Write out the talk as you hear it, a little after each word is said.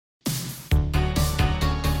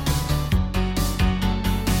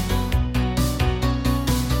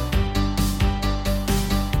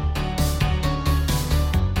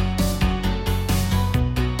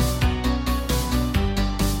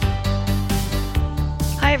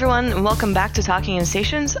Hi everyone, and welcome back to Talking in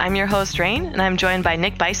Stations. I'm your host, Rain, and I'm joined by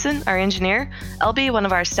Nick Bison, our engineer, LB, one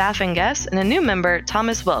of our staff and guests, and a new member,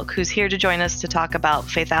 Thomas Wilk, who's here to join us to talk about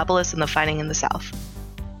Faithapolis and the fighting in the South.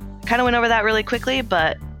 Kind of went over that really quickly,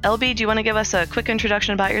 but LB, do you want to give us a quick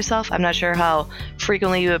introduction about yourself? I'm not sure how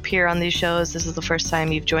frequently you appear on these shows. This is the first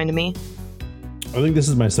time you've joined me. I think this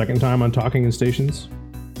is my second time on Talking in Stations.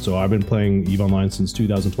 So I've been playing EVE Online since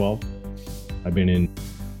 2012. I've been in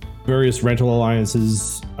various rental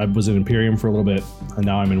alliances. I was in Imperium for a little bit, and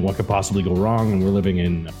now I'm in What Could Possibly Go Wrong, and we're living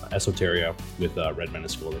in Esoteria with Red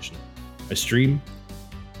Menace Coalition. I stream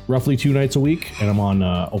roughly 2 nights a week, and I'm on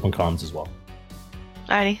Open Comms as well.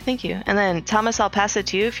 Alrighty, thank you. And then Thomas, I'll pass it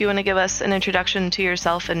to you if you want to give us an introduction to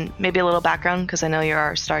yourself and maybe a little background, because I know you're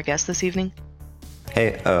our star guest this evening.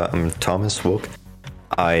 Hey, I'm Thomas Wilk.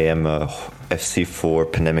 I am a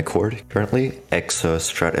FC4 Pandemic Horde currently,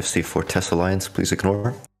 ex-Strat FC4 Test Alliance, please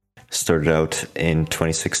ignore. Started out in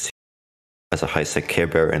 2016 as a high-sec Care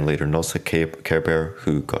Bear and later null-sec Care Bear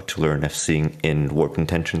who got to learn FCing in Warp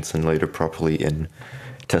Intentions and later properly in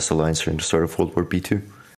Test Alliance during the start of World War B2.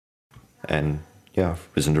 And yeah,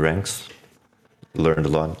 risen the ranks, learned a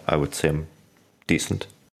lot. I would say I'm decent,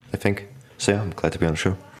 I think. So yeah, I'm glad to be on the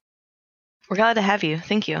show. We're glad to have you.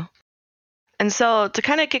 Thank you. And so to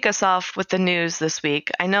kind of kick us off with the news this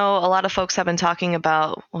week, I know a lot of folks have been talking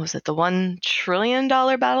about, what was it, the $1 trillion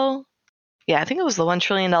battle? Yeah, I think it was the $1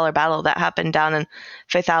 trillion battle that happened down in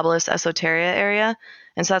Faithapolis, Esoteria area.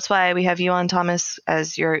 And so that's why we have you on, Thomas,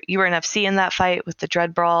 as you were an FC in that fight with the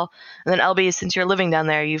Dread Brawl. And then LB, since you're living down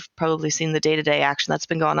there, you've probably seen the day-to-day action that's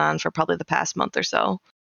been going on for probably the past month or so.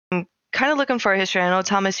 Kind of looking for a history. I know,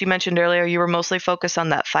 Thomas, you mentioned earlier you were mostly focused on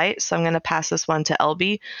that fight, so I'm going to pass this one to LB. Do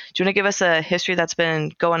you want to give us a history that's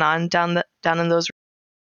been going on down in those?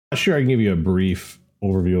 Sure, I can give you a brief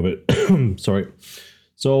overview of it. Sorry.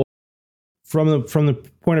 So from the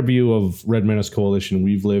point of view of Red Menace Coalition,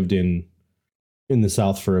 we've lived in the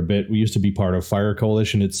South for a bit. We used to be part of Fire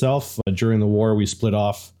Coalition itself. During the war, we split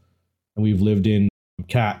off, and we've lived in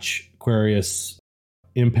Catch, Aquarius,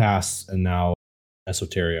 Impasse, and now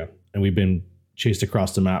Esoteria. And we've been chased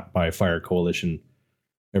across the map by Fire Coalition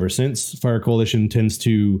ever since. Fire Coalition tends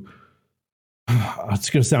to, it's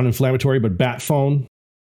going to sound inflammatory, but Bat Phone,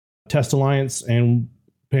 Test Alliance, and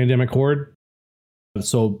Pandemic Horde.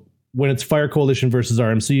 So when it's Fire Coalition versus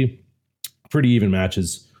RMC, pretty even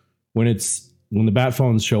matches. When the Bat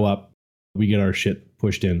Phones show up, we get our shit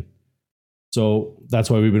pushed in. So that's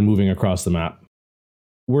why we've been moving across the map.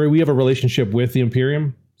 We have a relationship with the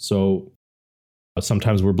Imperium, so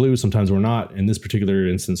sometimes we're blue, sometimes we're not. In this particular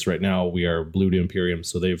instance right now, we are blue to Imperium,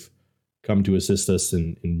 so they've come to assist us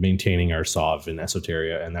in maintaining our SOV in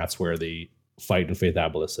Esoteria, and that's where the fight in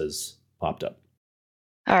Faithapolis has popped up.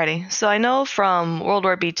 Alrighty, so I know from World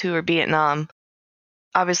War B2 or Vietnam,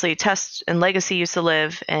 obviously Test and Legacy used to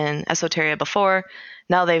live in Esoteria before.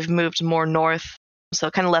 Now they've moved more north, so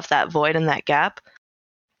it kind of left that void and that gap.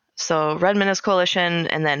 So Red Menace Coalition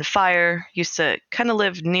and then Fire used to kind of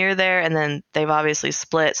live near there, and then they've obviously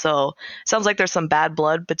split. So it sounds like there's some bad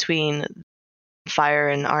blood between Fire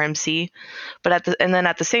and RMC. But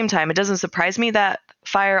at the same time, it doesn't surprise me that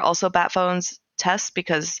Fire also bat phones Test,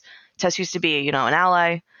 because Test used to be, an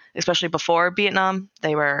ally, especially before Vietnam.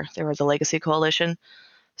 They were the Legacy Coalition.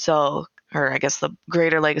 So, or I guess the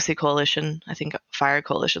Greater Legacy Coalition. I think Fire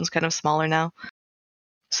Coalition's kind of smaller now.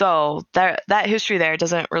 So that history there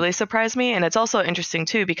doesn't really surprise me. And it's also interesting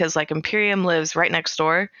too, because like Imperium lives right next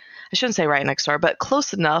door. I shouldn't say right next door, but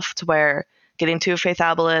close enough to where getting to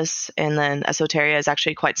Faithapolis and then Esoteria is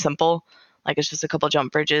actually quite simple. Like it's just a couple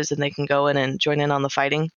jump bridges and they can go in and join in on the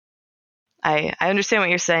fighting. I understand what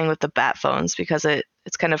you're saying with the bat phones, because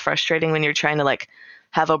it's kind of frustrating when you're trying to like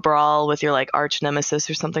have a brawl with your like arch nemesis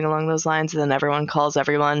or something along those lines, and then everyone calls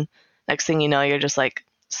everyone. Next thing you know, you're just like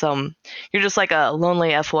a lonely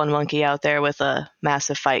F1 monkey out there with a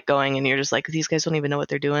massive fight going, and you're just like, these guys don't even know what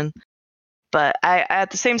they're doing. But I at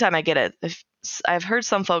the same time, I get it. I've heard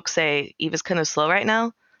some folks say EVE is kind of slow right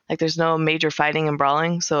now. Like there's no major fighting and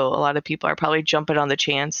brawling, so a lot of people are probably jumping on the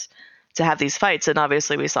chance to have these fights. And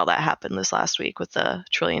obviously we saw that happen this last week with the $1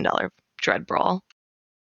 trillion Dread Brawl.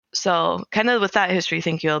 So kind of with that history,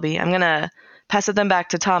 thank you, LB. I'm going to pass it then back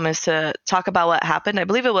to Thomas to talk about what happened. I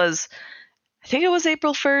think it was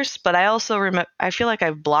April 1st, but I also I feel like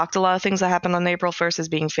I've blocked a lot of things that happened on April 1st as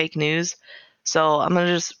being fake news. So I'm going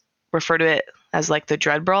to just refer to it as like the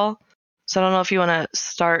Dread Brawl. So I don't know if you want to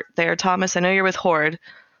start there, Thomas. I know you're with Horde,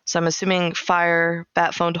 so I'm assuming Fire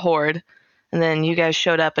bat-phoned Horde, and then you guys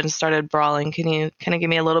showed up and started brawling. Can you kind of give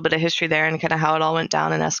me a little bit of history there and kind of how it all went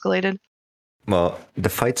down and escalated? Well, the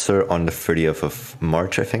fights are on the 30th of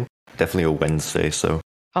March, I think. Definitely a Wednesday, so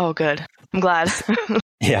Oh, good. I'm glad.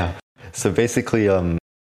 Yeah. So basically, a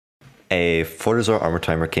Fortizar armor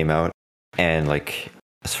timer came out, and like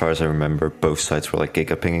as far as I remember, both sides were like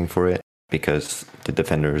giga pinging for it because the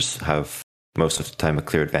defenders have most of the time a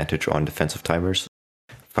clear advantage on defensive timers.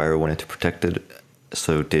 Fire wanted to protect it,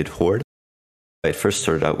 so did Horde. It first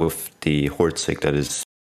started out with the Horde sig that is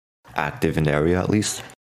active in the area at least,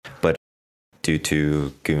 but due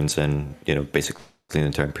to goons and basically the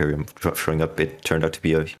entire Imperium showing up, it turned out to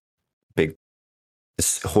be a big.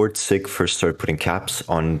 Horde sig first started putting caps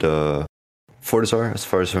on the Fortizar, as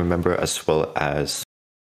far as I remember, as well as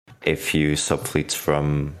a few subfleets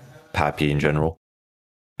from Pappy in general.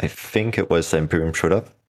 I think it was the Imperium showed up.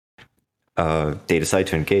 They decided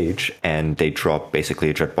to engage, and they dropped basically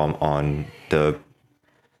a jet bomb on the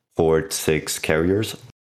Horde 6 carriers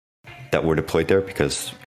that were deployed there,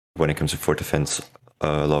 because when it comes to fort defense,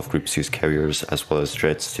 a lot of groups use carriers as well as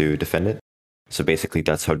dreads to defend it. So basically,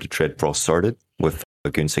 that's how the dread brawl started, with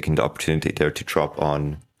goons taking the opportunity there to drop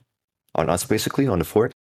on us, basically, on the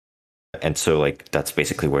fort. And so, like, that's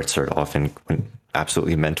basically where it started off, and went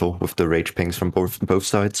absolutely mental with the rage pings from both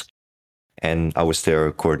sides. And I was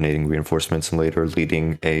there coordinating reinforcements and later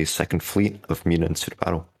leading a second fleet of mutants to the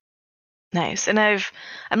battle. Nice. And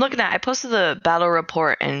I'm looking at, I posted the battle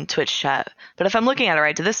report in Twitch chat, but if I'm looking at it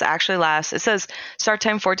right, did this actually last? It says start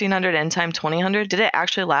time 1400, end time 2000. Did it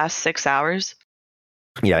actually last 6 hours?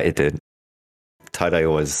 Yeah, it did. Tie-dye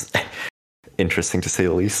was interesting to say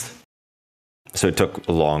the least. So it took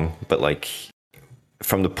long, but like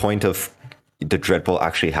from the point of the dread ball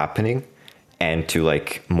actually happening and to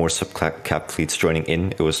like more subcap fleets joining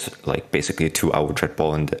in, it was like basically a 2-hour dread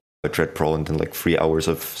ball and a dread brawl, and then like 3 hours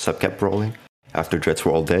of subcap brawling after dreads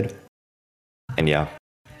were all dead. And yeah,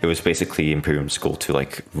 it was basically Imperium's goal to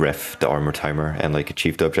like ref the armor timer and like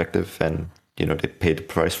achieve the objective, and they paid the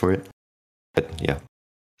price for it. But yeah.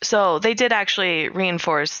 So they did actually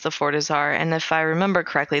reinforce the Fortizar, and if I remember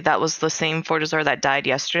correctly, that was the same Fortizar that died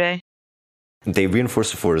yesterday. They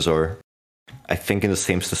reinforced the Fortizar. I think in the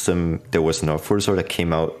same system, there was another Fortizar that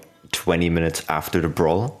came out 20 minutes after the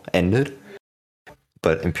brawl ended,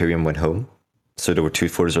 but Imperium went home. So there were 2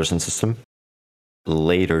 Fortizars in system.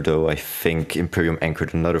 Later, though, I think Imperium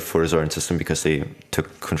anchored another Fortizar in system because they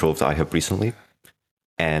took control of the iHub recently.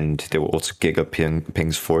 And there were also giga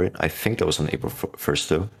pings for it. I think that was on April 1st,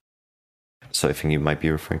 though. So I think you might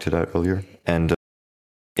be referring to that earlier. And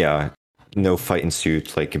yeah, no fight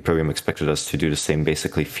ensued. Like, Imperium expected us to do the same,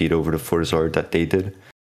 basically feed over the Fortizar that they did,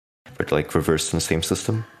 but like reversed in the same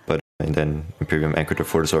system. And then Imperium anchored the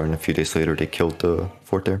Fortizar, and a few days later they killed the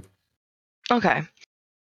fort there. Okay.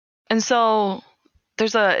 And so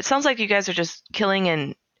it sounds like you guys are just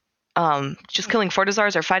killing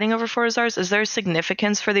Fortizars or fighting over Fortizars. Is there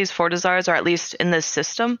significance for these Fortizars, or at least in this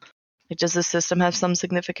system? Like, does this system have some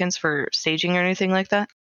significance for staging or anything like that?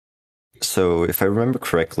 So if I remember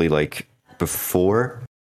correctly, like before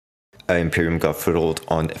Imperium got foothold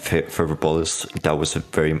on Fervorbolus, that was a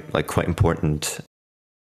very quite important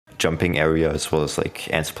jumping area as well as like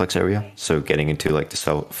Antiplex area. So getting into like the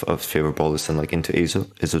south of Fervorbolus and like into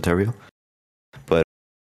Esoteria. But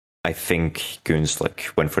I think goons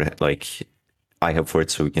went for it, I have for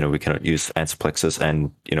it, so we cannot use Antiplexes,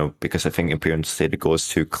 and because I think Imperium's stated goal is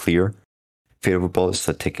to clear Fervorbolus,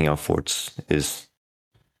 that taking out forts is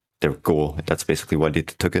their goal. That's basically why they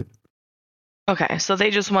took it. Okay, so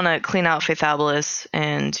they just want to clean out Faithabilis,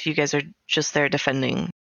 and you guys are just there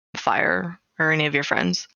defending Fire or any of your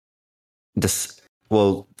friends.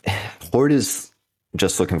 Horde is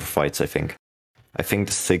just looking for fights, I think. I think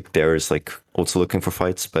the Sig there is also looking for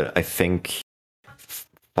fights, but I think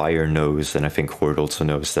Fire knows, and I think Horde also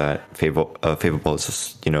knows that Favorbolus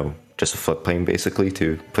is, just a floodplain basically,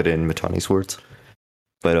 to put in Mittani's words.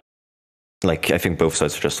 But I think both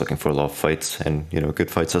sides are just looking for a lot of fights, and good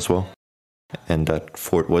fights as well. And that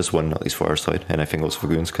fort was one, at least for our side, and I think also for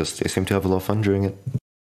Goons, because they seem to have a lot of fun during it.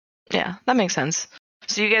 Yeah, that makes sense.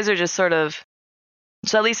 So you guys are just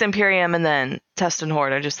so at least Imperium and then Test and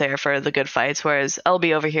Horde are just there for the good fights, whereas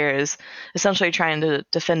LB over here is essentially trying to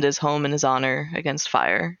defend his home and his honor against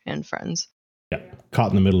Fire and friends. Yeah, caught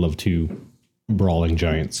in the middle of 2 brawling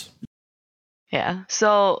giants. Yeah,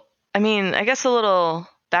 so, I mean, I guess a little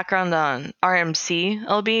background on RMC,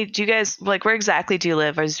 LB. Do you guys, where exactly do you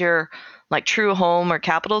live? Is your, true home or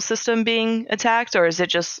capital system being attacked, or is it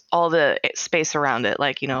just all the space around it,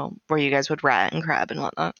 where you guys would rat and crab and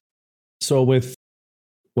whatnot? So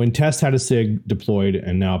when Test had a SIG deployed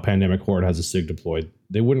and now Pandemic Horde has a SIG deployed,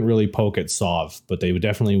 they wouldn't really poke at Sov, but they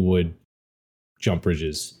definitely would jump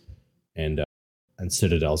bridges and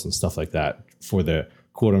citadels and stuff like that for the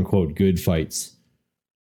quote unquote good fights.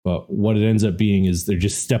 But what it ends up being is they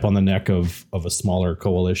just step on the neck of a smaller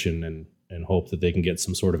coalition and hope that they can get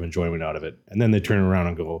some sort of enjoyment out of it. And then they turn around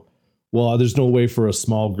and go, well, there's no way for a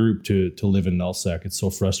small group to live in nullsec. It's so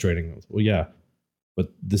frustrating. Well, yeah,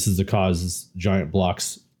 but this is the cause. Is giant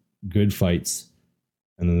blocks, good fights,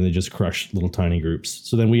 and then they just crush little tiny groups.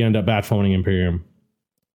 So then we end up bat phoning Imperium.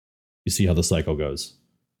 You see how the cycle goes.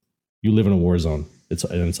 You live in a war zone.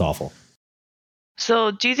 It's awful.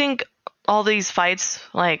 So do you think all these fights,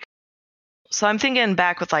 like, so I'm thinking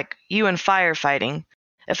back with like you and Fire fighting.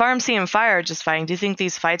 If RMC and Fire are just fighting, do you think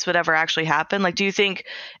these fights would ever actually happen? Like, do you think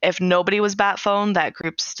if nobody was bat phone, that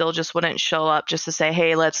group still just wouldn't show up just to say,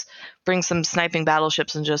 hey, let's bring some sniping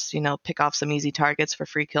battleships and just, pick off some easy targets for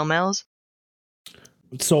free kill mails?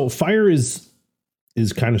 So Fire is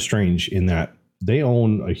kind of strange in that they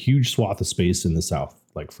own a huge swath of space in the south,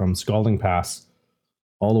 like from Scalding Pass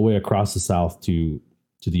all the way across the south to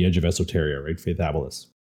the edge of Esoteria, right? Faith Abilis.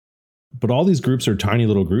 But all these groups are tiny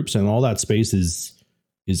little groups, and all that space is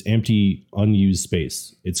empty, unused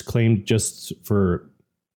space. It's claimed just for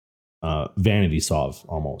vanity sov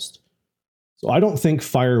almost. So I don't think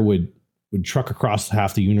Fire would truck across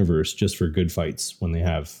half the universe just for good fights when they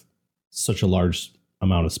have such a large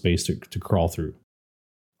amount of space to crawl through.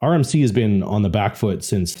 RMC has been on the back foot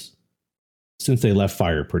since they left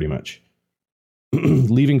Fire, pretty much.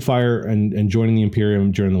 Leaving Fire and joining the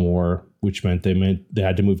Imperium during the war, which meant they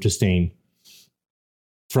had to move to Stain.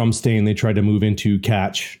 From Stain, they tried to move into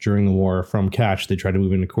Catch during the war. From Catch, they tried to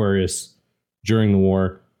move into Aquarius during the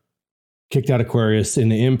war. Kicked out Aquarius in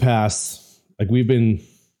the impasse. Like, we've been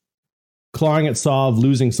clawing at Sov,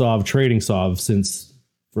 losing Sov, trading Sov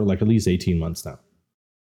for like at least 18 months now.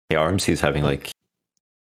 Yeah, RMC is having like...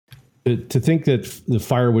 To think that the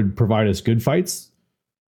Fire would provide us good fights,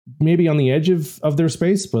 maybe on the edge of their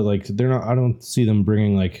space, but like they're not. I don't see them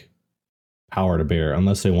bringing like power to bear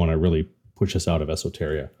unless they want to really push us out of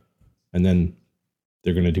Esoteria, and then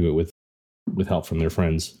they're going to do it with help from their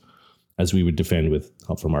friends, as we would defend with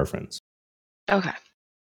help from our friends. Okay.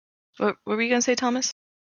 What were you going to say, Thomas?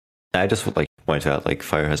 I just would like to point out, like,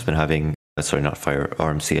 Fire has been having, not Fire,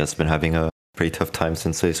 RMC has been having a pretty tough time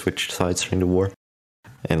since they switched sides during the war.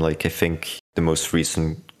 And like, I think the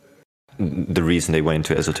reason they went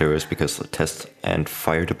into Esoteria is because Test and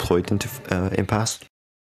Fire deployed into Impasse,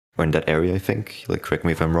 or in that area, I think. Like, correct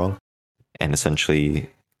me if I'm wrong. And essentially,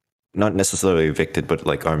 not necessarily evicted, but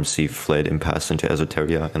like RMC fled Impasse into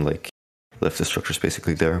Esoteria and like left the structures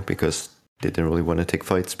basically there because they didn't really want to take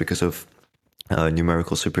fights because of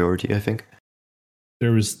numerical superiority, I think.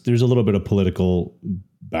 There's a little bit of political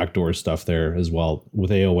backdoor stuff there as well,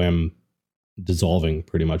 with AOM dissolving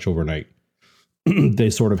pretty much overnight. They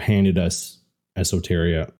sort of handed us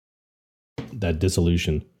Esoteria, that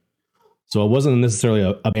dissolution. So it wasn't necessarily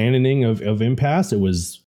a abandoning of Impasse. It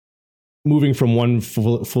was moving from one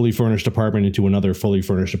fully furnished apartment into another fully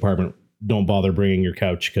furnished apartment. Don't bother bringing your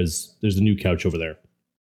couch because there's a new couch over there.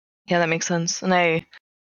 Yeah, that makes sense. And I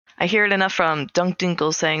hear it enough from Dunk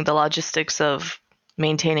Dinkle saying the logistics of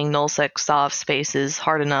maintaining nullsec soft space is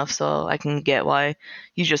hard enough, so I can get why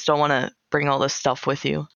you just don't want to bring all this stuff with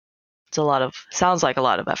you. Sounds like a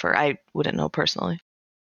lot of effort. I wouldn't know personally.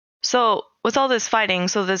 So with all this fighting,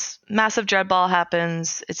 so this massive dreadball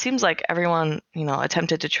happens. It seems like everyone,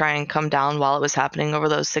 attempted to try and come down while it was happening over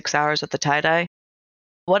those 6 hours with the tie-dye.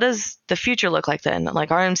 What does the future look like then? Like,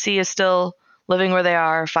 RMC is still living where they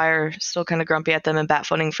are, Fire still kind of grumpy at them and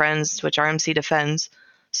bat-phoning friends, which RMC defends.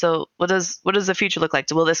 So what does the future look like?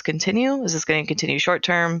 Will this continue? Is this going to continue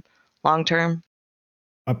short-term, long-term?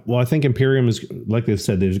 Well, I think Imperium is, like they've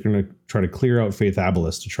said, they're going to try to clear out Faith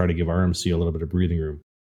Abilis to try to give RMC a little bit of breathing room.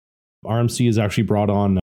 RMC has actually brought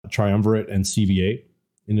on Triumvirate and CVA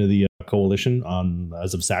into the coalition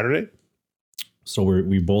as of Saturday. So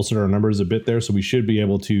we bolstered our numbers a bit there. So we should be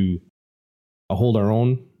able to hold our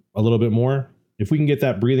own a little bit more. If we can get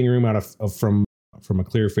that breathing room out from a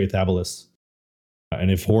clear Faith Abilis, and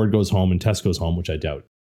if Horde goes home and Test goes home, which I doubt,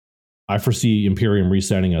 I foresee Imperium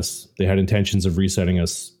resetting us. They had intentions of resetting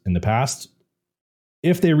us in the past.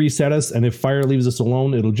 If they reset us and if Fire leaves us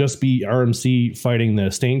alone, it'll just be RMC fighting the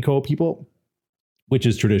Stain Co people, which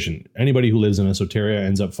is tradition. Anybody who lives in Esoteria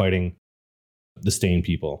ends up fighting the Stain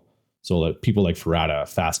people. So people like Ferrata,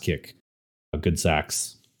 Fast Kick, Good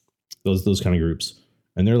Sax, those kind of groups.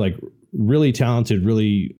 And they're like really talented,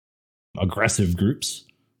 really aggressive groups,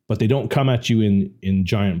 but they don't come at you in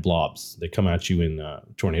giant blobs. They come at you in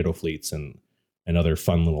tornado fleets and other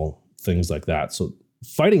fun little things like that. So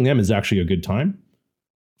fighting them is actually a good time.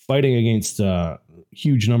 Fighting against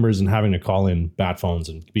huge numbers and having to call in bat phones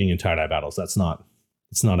and being in tie-dye battles, it's not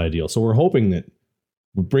ideal. So we're hoping that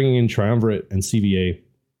we're bringing in Triumvirate and CVA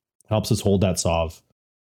helps us hold that Sov.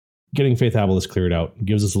 Getting Faith Abolus cleared out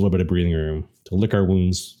gives us a little bit of breathing room to lick our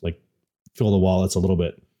wounds, like fill the wallets a little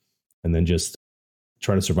bit, and then just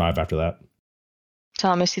try to survive after that.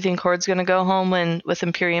 Thomas, you think Horde's going to go home with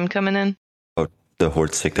Imperium coming in? Oh, the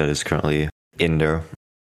Horde Sig that is currently in there.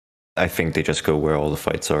 I think they just go where all the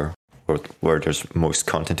fights are, or where there's most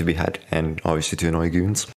content to be had, and obviously to annoy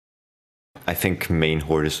goons. I think main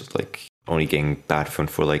Horde is like only getting bad fun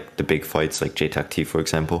for like the big fights, like JTAC-T for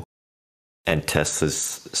example. And Test is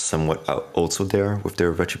somewhat also there with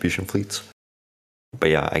their Retribution fleets. But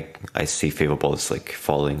yeah, I see favorable as like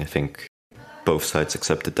falling. I think both sides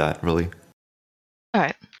accepted that, really. All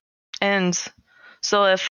right. And so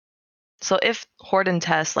if Horde and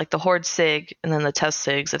Test, like the Horde Sig and then the Test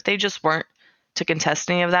Sigs, if they just weren't to contest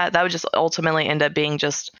any of that, that would just ultimately end up being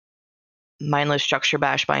just mindless structure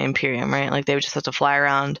bash by Imperium, right? Like they would just have to fly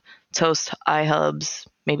around, toast iHubs,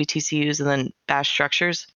 maybe TCUs, and then bash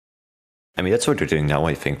structures. I mean, that's what they're doing now,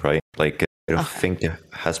 I think, right? Like, I don't think there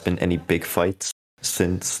has been any big fights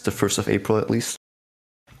since the 1st of April, at least.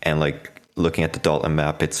 And, like, looking at the Dalton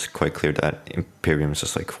map, it's quite clear that Imperium's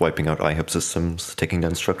just, like, wiping out iHub systems, taking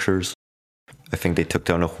down structures. I think they took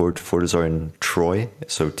down a Horde Fortizar in Troy,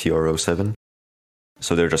 so TR-07.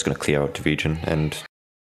 So they're just going to clear out the region, and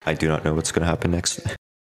I do not know what's going to happen next.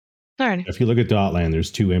 Alrighty. If you look at Dotland, there's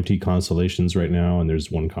 2 empty constellations right now, and there's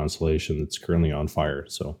 1 constellation that's currently on fire,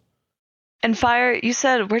 so... And Fire, you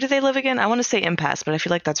said, where do they live again? I want to say Impasse, but I feel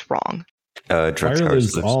like that's wrong. Fire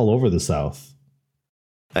lives all over the south.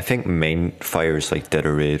 I think main Fire is like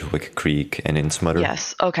Deaderid, Wicked Creek, and Innsmother.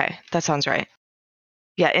 Yes, okay, that sounds right.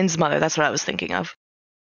 Yeah, Innsmother, that's what I was thinking of.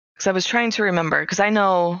 Because I was trying to remember, because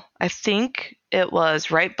I think it was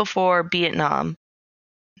right before Vietnam,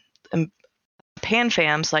 and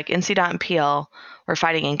PanFams, like NC.Dot and PL, were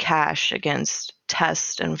fighting in cash against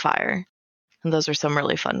Test and Fire. And those were some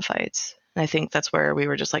really fun fights. And I think that's where we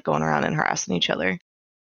were just like going around and harassing each other.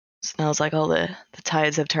 So now it's like all the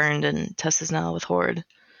tides have turned and Test is now with Horde.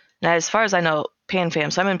 And as far as I know,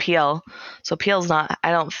 PanFam, so I'm in PL. So PL's not,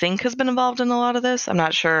 I don't think, has been involved in a lot of this. I'm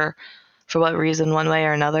not sure for what reason, one way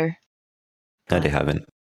or another. No, they haven't.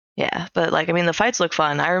 Yeah, but like, I mean, the fights look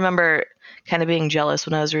fun. I remember kind of being jealous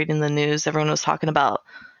when I was reading the news. Everyone was talking about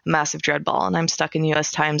massive dreadball, and I'm stuck in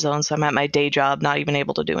US time zone, so I'm at my day job, not even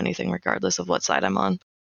able to do anything regardless of what side I'm on.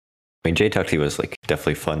 I mean, JTAC-T was like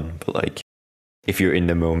definitely fun, but like if you're in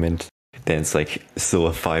the moment, then it's like still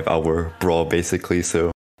a 5-hour brawl basically.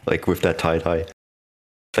 So like with that tie-dye,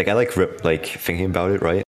 like I like thinking about it,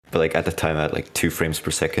 right? But like at the time I had like 2 frames per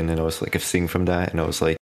second, and I was like seeing from that, and I was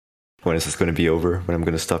like, when is this going to be over? When I'm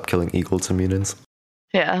going to stop killing eagles and mutants?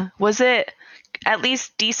 Yeah. Was it at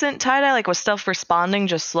least decent tie-dye? Like was stuff responding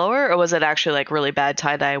just slower, or was it actually like really bad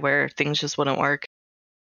tie-dye where things just wouldn't work?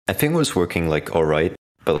 I think it was working like alright,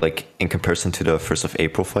 but like in comparison to the 1st of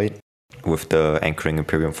April fight with the anchoring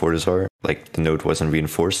Imperium Fortizar, like the node wasn't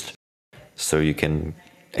reinforced. So you can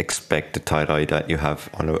expect the tie-dye that you have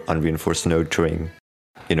on an unreinforced node during,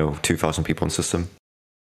 2,000 people in system.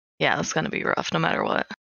 Yeah, it's going to be rough no matter what.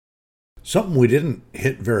 Something we didn't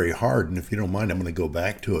hit very hard, and if you don't mind, I'm going to go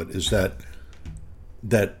back to it, is that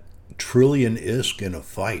Trillion ISK in a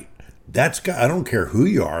fight. I don't care who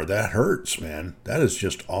you are, that hurts, man. That is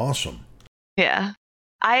just awesome. Yeah.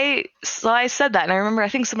 I said that, and I remember I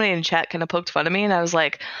think somebody in chat kind of poked fun at me, and I was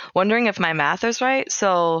like wondering if my math is right.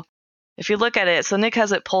 So if you look at it, so Nick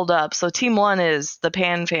has it pulled up. So Team 1 is the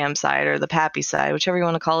PanFam side, or the Pappy side, whichever you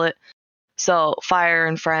want to call it. So Fire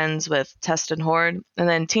and Friends with Test and Horde. And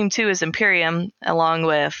then Team 2 is Imperium, along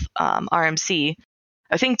with RMC.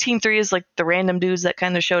 I think Team 3 is like the random dudes that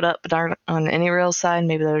kind of showed up but aren't on any real side.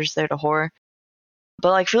 Maybe they're just there to whore.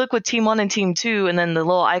 But like if you look with Team 1 and Team 2, and then the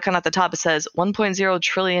little icon at the top, it says 1.0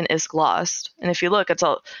 trillion ISK lost. And if you look, it's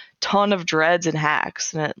a ton of dreads and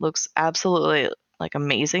hacks, and it looks absolutely like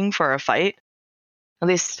amazing for a fight. At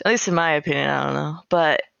least in my opinion, I don't know.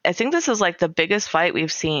 But I think this is like the biggest fight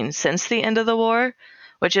we've seen since the end of the war,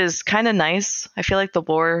 which is kind of nice. I feel like the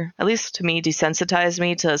war, at least to me, desensitized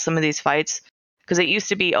me to some of these fights, because it used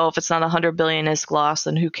to be, if it's not 100 billion ISK lost,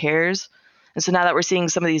 then who cares? And so now that we're seeing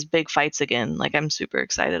some of these big fights again, like I'm super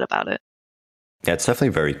excited about it. Yeah, it's definitely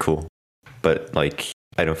very cool. But like,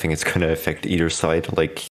 I don't think it's going to affect either side.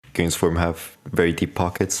 Like, Goonswarm have very deep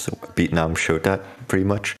pockets. Vietnam showed that pretty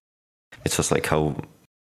much. It's just like how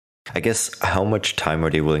much time are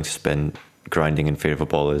they willing to spend grinding in favor of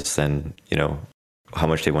ballers, and, how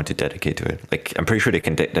much they want to dedicate to it. Like, I'm pretty sure they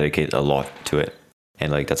can dedicate a lot to it.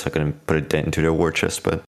 And like, that's not going to put a dent into their war chest,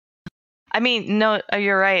 but... I mean, no,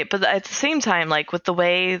 you're right. But at the same time, like with the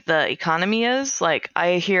way the economy is, like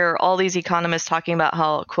I hear all these economists talking about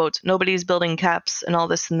how, quote, nobody's building caps and all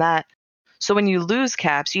this and that. So when you lose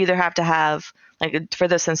caps, you either have to have, like for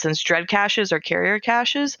this instance, dread caches or carrier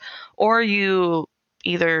caches, or you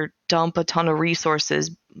either dump a ton of resources,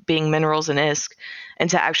 being minerals and ISK,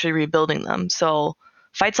 into actually rebuilding them. So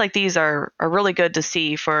fights like these are really good to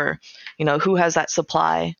see for, who has that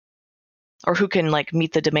supply or who can like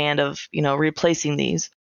meet the demand of, replacing these.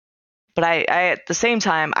 But I at the same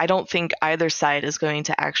time, I don't think either side is going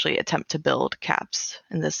to actually attempt to build caps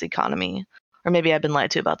in this economy. Or maybe I've been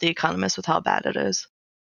lied to about the Economist with how bad it is.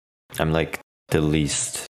 I'm like the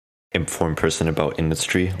least informed person about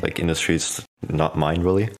industry. Like industry's not mine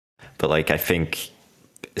really. But like I think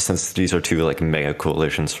since these are two like mega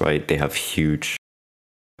coalitions, right? They have huge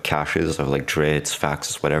caches of like dreads,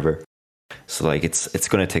 faxes, whatever. So like it's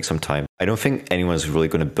going to take some time. I don't think anyone's really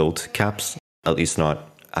going to build caps, at least not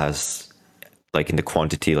as like in the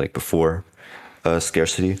quantity like before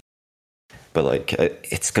scarcity. But like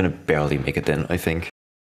it's going to barely make it in, I think.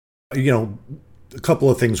 A couple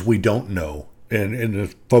of things we don't know, and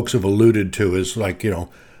the folks have alluded to is like,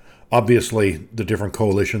 obviously the different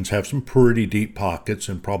coalitions have some pretty deep pockets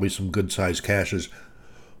and probably some good sized caches.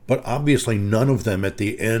 But obviously none of them at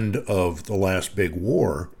the end of the last big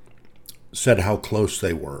war said how close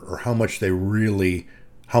they were or how much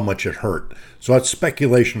it hurt. So that's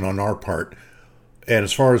speculation on our part. And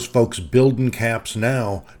as far as folks building caps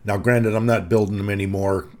now granted, I'm not building them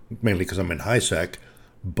anymore, mainly because I'm in HiSec,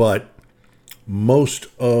 but most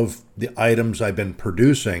of the items I've been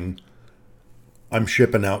producing, I'm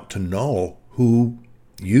shipping out to Null, who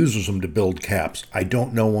uses them to build caps. I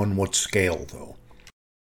don't know on what scale, though.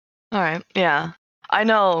 All right, yeah. I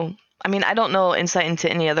don't know insight into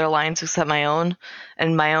any other alliance except my own,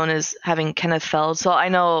 and my own is having Kenneth Feld. So I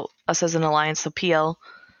know us as an alliance, the PL,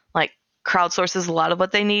 like crowdsources a lot of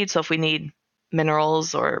what they need. So if we need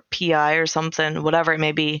minerals or PI or something, whatever it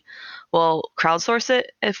may be, we'll crowdsource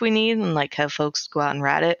it if we need, and like have folks go out and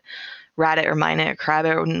rat it or mine it or crab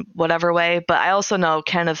it in whatever way. But I also know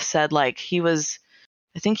Kenneth said like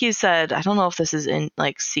I think he said, I don't know if this is in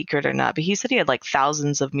like secret or not, but he said he had like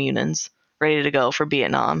thousands of Munins ready to go for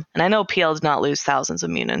Vietnam. And I know PL did not lose thousands of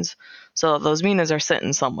Munins, so those Munins are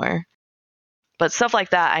sitting somewhere. But stuff like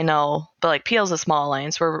that I know, but like PL's a small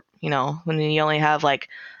alliance where, when you only have like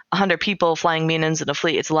 100 people flying Munins in a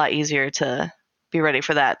fleet, it's a lot easier to be ready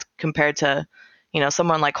for that compared to,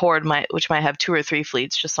 someone like Horde which might have 2 or 3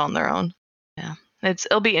 fleets just on their own. Yeah,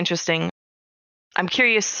 it'll be interesting. I'm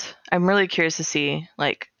really curious to see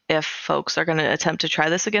like if folks are going to attempt to try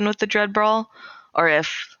this again with the Dread Brawl, or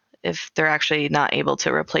if they're actually not able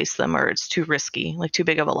to replace them, or it's too risky, like too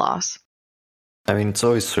big of a loss. I mean, it's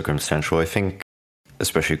always circumstantial. I think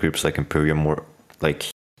especially groups like Imperium more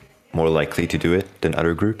likely to do it than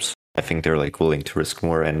other groups. I think they're like willing to risk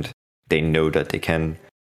more, and they know that they can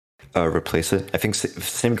replace it. I think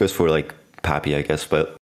same goes for like Pappy, I guess,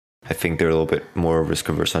 but I think they're a little bit more risk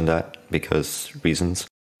averse on that because reasons,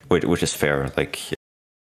 which is fair. Like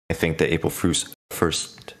I think the April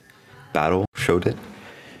 1st battle showed it,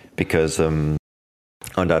 because on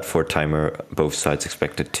that 4 timer, both sides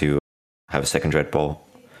expected to have a second Dread Ball,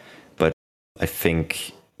 but I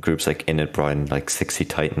think groups like Init brought in like 60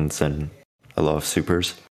 Titans and a lot of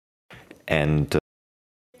supers, and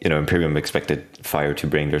Imperium expected Fire to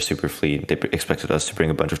bring their super fleet. They expected us to bring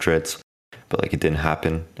a bunch of Dreads, but like it didn't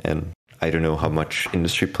happen, and I don't know how much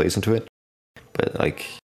industry plays into it, but like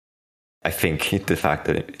I think the fact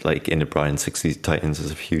that like Init brought in 60 Titans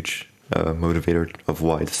is a huge motivator of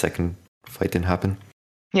why the second fight didn't happen.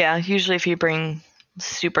 Yeah, usually if you bring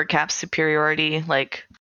super cap superiority, like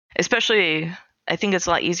especially I think it's a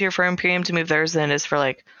lot easier for Imperium to move theirs than it is for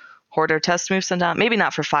like Horde or Test to move sometimes. Maybe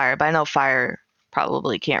not for Fire, but I know Fire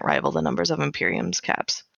probably can't rival the numbers of Imperium's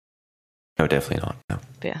caps. No, definitely not. No.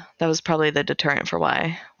 Yeah, that was probably the deterrent for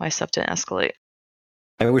why stuff didn't escalate.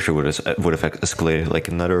 I wish it would have escalated like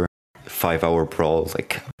another 5-hour brawl,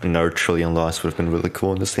 like another trillion loss would have been really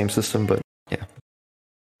cool in the same system, but yeah.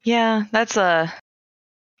 Yeah, that's a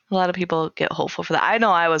lot of people get hopeful for that. I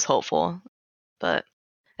know I was hopeful, but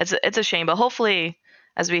it's a shame. But hopefully,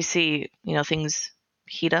 as we see, things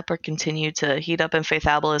heat up or continue to heat up in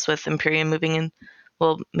Faithabolis with Imperium moving in,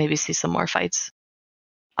 we'll maybe see some more fights.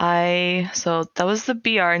 So that was the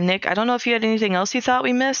BR. Nick, I don't know if you had anything else you thought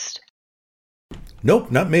we missed?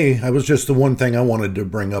 Nope, not me. I was just the one thing I wanted to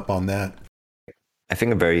bring up on that. I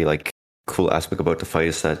think a very like cool aspect about the fight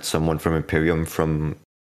is that someone from Imperium from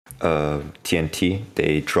TNT,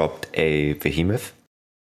 they dropped a Behemoth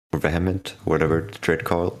or Vehement, whatever the dread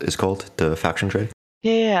is called, the faction dread.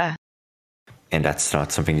 Yeah. and that's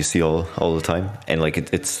not something you see all the time. And like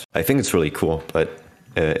it's I think it's really cool, but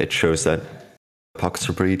it shows that pockets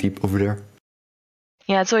are pretty deep over there.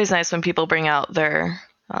 Yeah, it's always nice when people bring out their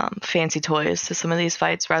fancy toys to some of these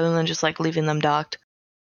fights rather than just like leaving them docked.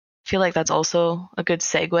 I feel like that's also a good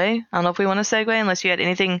segue. I don't know if we want to segue unless you had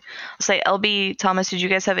anything. I'll say, LB, Thomas, did you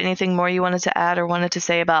guys have anything more you wanted to add or wanted to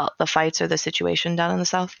say about the fights or the situation down in the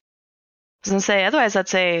South? I was going to say, otherwise,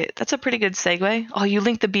 that's a pretty good segue. Oh, you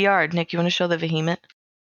linked the BR. Nick, you want to show the Vehement?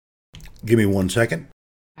 Give me 1 second.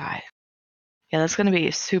 All right. Yeah, that's going to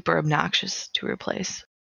be super obnoxious to replace.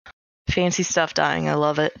 Fancy stuff dying. I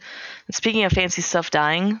love it. And speaking of fancy stuff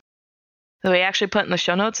dying, the way I actually put in the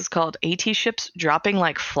show notes is called AT ships dropping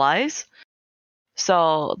like flies.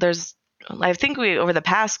 So I think over the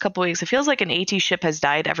past couple weeks, it feels like an AT ship has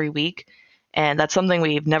died every week. And that's something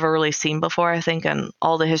we've never really seen before, I think, in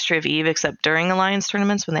all the history of EVE, except during Alliance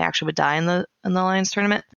tournaments when they actually would die in the Alliance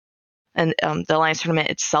tournament. And the Alliance tournament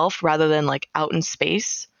itself, rather than like out in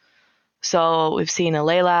space. So we've seen a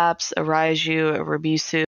Laylapse, a Raiju, a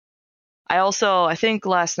Rabisu. I think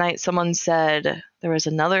last night someone said there was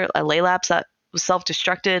a Laylapse that was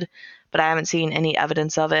self-destructed, but I haven't seen any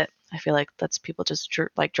evidence of it. I feel like that's people just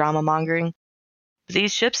like drama mongering.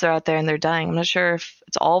 These ships are out there and they're dying. I'm not sure if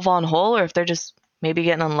it's all Von Hole or if they're just maybe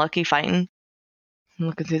getting unlucky fighting. I'm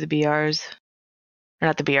looking through the BRs. Or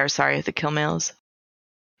not the BRs, sorry, the kill mails.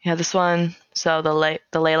 Yeah, this one. So the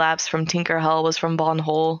Laylapse from Tinker Hell was from Von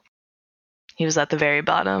Hole. He was at the very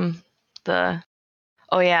bottom.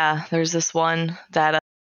 Oh yeah, there's this one that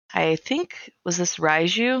I think was this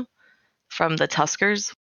Raiju from the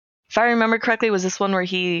Tuskers. If I remember correctly, was this one where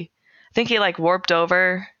I think he like warped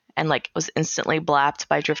over and like was instantly blapped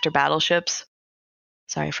by drifter battleships.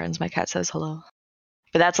 Sorry, friends, my cat says hello.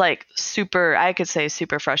 But that's like I could say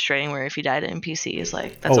super frustrating, where if you died in NPC is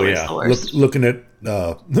like, that's always the worst. Looking at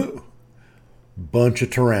bunch of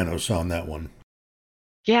Tyrannos on that one.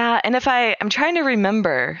 Yeah, and I'm trying to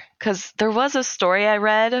remember, because there was a story I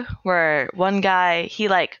read where one guy, he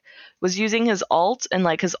like was using his ult and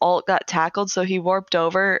like his ult got tackled, so he warped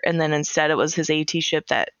over, and then instead it was his AT ship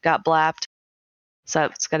that got blapped. So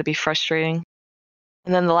it's got to be frustrating.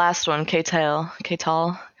 And then the last one,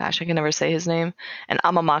 Keital, gosh, I can never say his name, and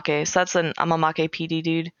Amamake. So that's an Amamake PD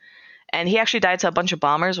dude. And he actually died to a bunch of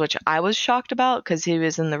bombers, which I was shocked about because he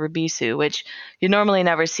was in the Rabisu, which you normally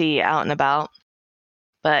never see out and about.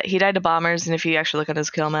 But he died to bombers, and if you actually look at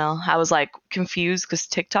his kill mail, I was like confused because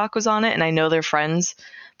TikTok was on it, and I know they're friends,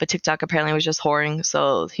 but TikTok apparently was just whoring,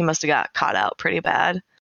 so he must have got caught out pretty bad.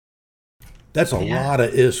 That's a lot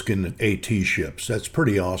of ISK in AT ships. That's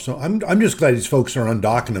pretty awesome. I'm just glad these folks are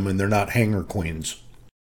undocking them and they're not hanger queens.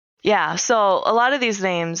 Yeah, so a lot of these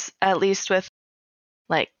names, at least with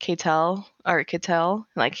like Keital, like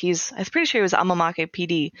I'm pretty sure he was Amamake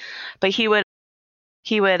PD, but he would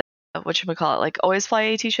like always fly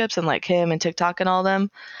AT ships, and like him and TikTok and all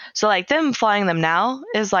them. So like them flying them now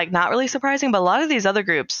is like not really surprising, but a lot of these other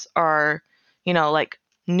groups are, like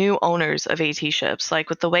new owners of AT ships. Like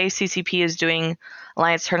with the way CCP is doing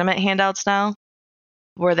Alliance tournament handouts now,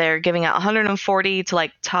 where they're giving out 140 to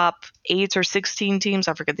like top 8 or 16 teams,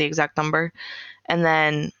 I forget the exact number. And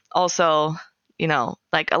then also,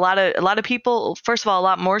 like a lot of people, first of all, a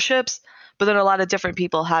lot more ships, but then a lot of different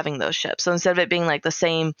people having those ships. So instead of it being like the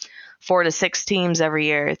same 4 to 6 teams every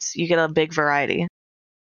year, you get a big variety.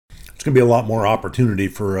 It's going to be a lot more opportunity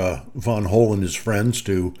for Von Hole and his friends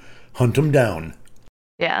to hunt them down.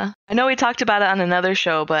 Yeah, I know we talked about it on another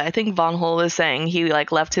show, but I think Von Hole was saying he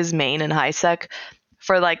like left his main in HiSec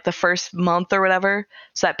for like the first month or whatever,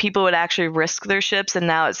 so that people would actually risk their ships, and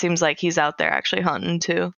now it seems like he's out there actually hunting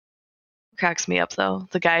too. Cracks me up though.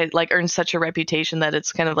 The guy like earns such a reputation that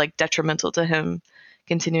it's kind of like detrimental to him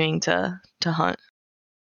continuing to hunt.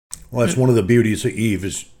 Well, that's one of the beauties of EVE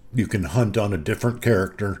is you can hunt on a different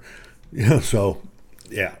character. So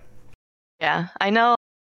yeah. Yeah, I know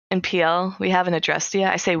in PL we have an Adrestia.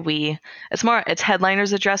 I say we. It's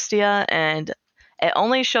Headliner's Adrestia, and it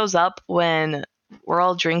only shows up when we're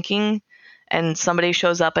all drinking and somebody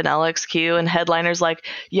shows up in LXQ and Headliner's like,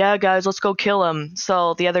 yeah guys, let's go kill him.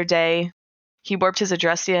 So the other day he warped his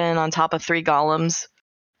Adrestia in on top of 3 golems,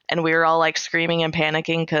 and we were all like screaming and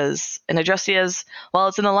panicking because an Adrestia while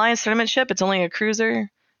it's an Alliance tournament ship, it's only a cruiser.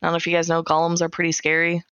 I don't know if you guys know, golems are pretty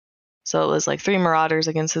scary. So it was like 3 Marauders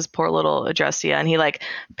against his poor little Adrestia, and he like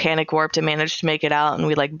panic warped and managed to make it out, and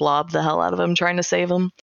we like blobbed the hell out of him trying to save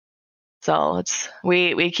him. So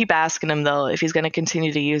we keep asking him though if he's going to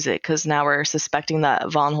continue to use it, because now we're suspecting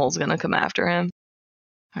that Von Hole's going to come after him.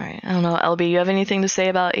 All right, I don't know, LB, you have anything to say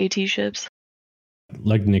about AT ships?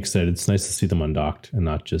 Like Nick said, it's nice to see them undocked and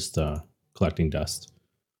not just collecting dust.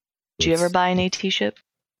 Did you ever buy an AT ship?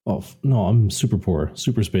 Oh no, I'm super poor,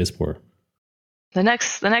 super space poor. The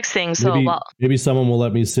next thing. So maybe someone will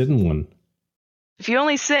let me sit in one. If you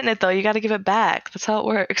only sit in it though, you got to give it back. That's how it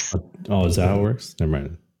works. Oh, is that how it works? Never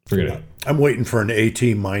mind. Forget it. I'm waiting for an AT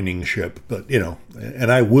mining ship, but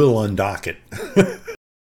and I will undock it.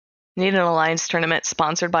 You need an alliance tournament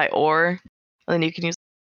sponsored by Ore, and then you can use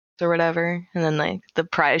or whatever. And then like the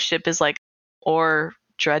prize ship is like Ore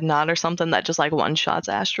Dreadnought or something that just like one shots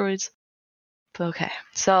asteroids. But okay,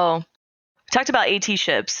 so we talked about AT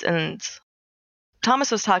ships, and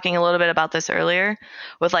Thomas was talking a little bit about this earlier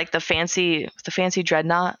with like the fancy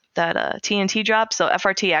Dreadnought that TNT dropped. So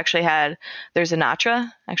FRT actually had their Zenatra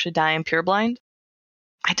actually dying Pureblind.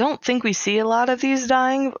 I don't think we see a lot of these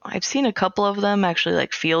dying. I've seen a couple of them actually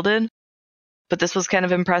like fielded, but this was kind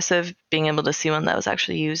of impressive being able to see one that was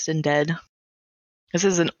actually used and dead. This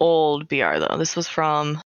is an old BR though. This was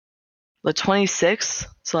from the 26th,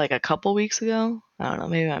 so like a couple weeks ago. I don't know,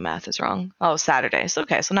 maybe my math is wrong. Oh, Saturday. So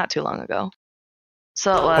okay, so not too long ago.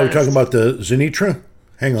 So it was. Are you talking about the Zenitra?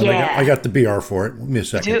 Hang on, Yeah. I got the BR for it. Give me a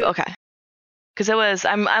second. Okay. Because it was,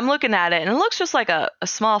 I'm looking at it, and it looks just like a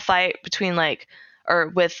small fight between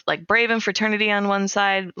with Braven Fraternity on one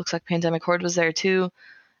side. Looks like Pandemic Horde was there too,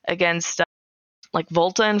 against like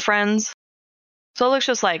Volta and friends. So it looks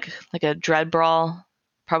just like a Dread brawl,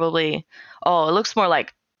 probably. Oh, it looks more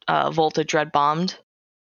like Volta Dread bombed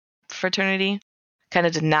Fraternity. Kind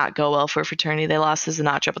of did not go well for Fraternity. They lost the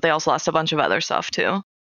Zenatra, but they also lost a bunch of other stuff too.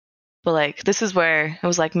 But like this is where it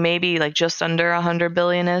was like maybe like just under 100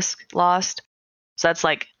 billion-ish lost. So that's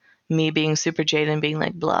like me being super jaded and being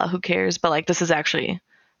like, blah, who cares? But like this is actually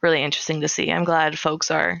really interesting to see. I'm glad folks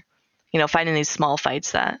are, finding these small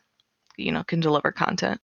fights that, can deliver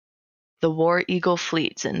content. The War Eagle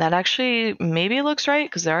fleets, and that actually maybe looks right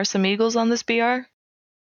because there are some eagles on this BR.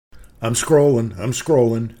 I'm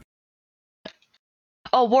scrolling.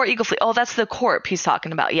 Oh, War Eagle fleet. Oh, that's the corp he's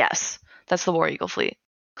talking about. Yes, that's the War Eagle fleet.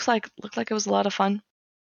 Looked like it was a lot of fun.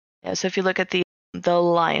 Yeah. So if you look at the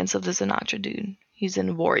alliance of the Zenatra dude, he's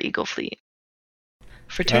in War Eagle fleet.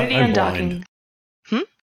 Fraternity undocking.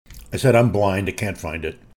 I said I'm blind. I can't find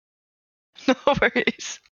it. No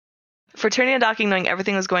worries. Fraternity undocking, knowing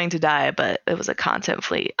everything was going to die, but it was a content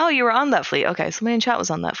fleet. Oh, you were on that fleet. Okay, somebody in chat was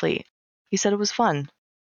on that fleet. He said it was fun.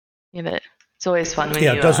 Give it. It's always fun when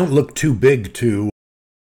it doesn't look too big to.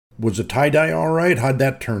 Was the tie-dye all right? How'd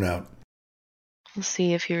that turn out? We'll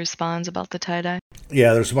see if he responds about the tie-dye.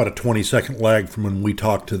 Yeah, there's about a 20-second lag from when we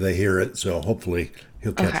talk to they hear it, so hopefully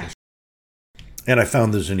he'll catch us. And I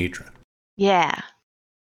found the Zenitra. Yeah.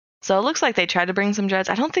 So it looks like they tried to bring some dreads.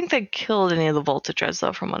 I don't think they killed any of the Volta dreads,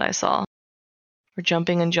 though, from what I saw. We're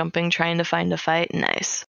jumping and jumping, trying to find a fight.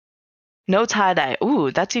 Nice. No tie-dye.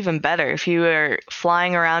 Ooh, that's even better. If you were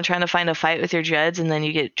flying around trying to find a fight with your dreads and then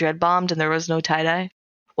you get dread bombed and there was no tie-dye.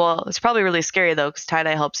 Well, it's probably really scary, though, because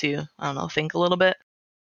tie-dye helps you, I don't know, think a little bit.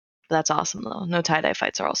 But that's awesome, though. No tie-dye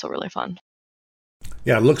fights are also really fun.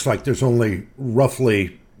 Yeah, it looks like there's only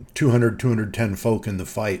roughly 200, 210 folk in the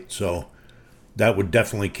fight, so that would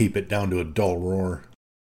definitely keep it down to a dull roar.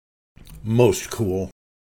 Most cool.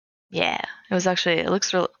 Yeah, it was actually,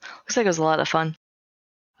 looks like it was a lot of fun.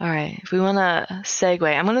 All right, if we want to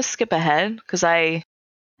segue, I'm going to skip ahead because I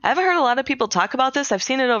haven't heard a lot of people talk about this. I've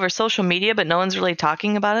seen it over social media, but no one's really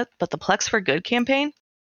talking about it. But the Plex for Good campaign.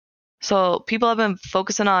 So people have been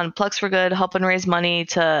focusing on Plex for Good, helping raise money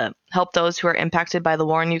to help those who are impacted by the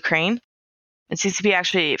war in Ukraine. And CCP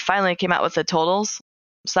actually finally came out with the totals.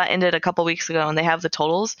 So that ended a couple weeks ago, and they have the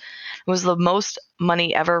totals. It was the most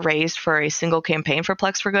money ever raised for a single campaign for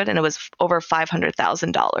Plex for Good, and it was over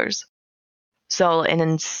 $500,000. So an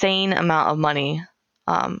insane amount of money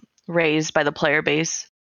raised by the player base.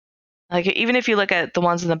 Like even if you look at the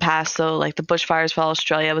ones in the past, so like the bushfires for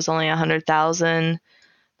Australia was only 100,000.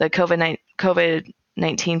 The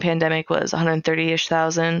COVID-19 pandemic was 130-ish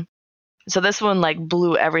thousand. So this one like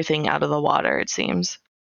blew everything out of the water, it seems.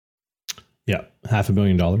 Yeah, $500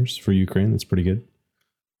 million for Ukraine. That's pretty good.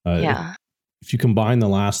 Yeah. If you combine the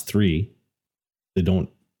last three,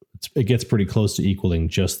 it gets pretty close to equaling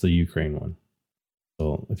just the Ukraine one.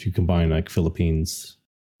 So if you combine like Philippines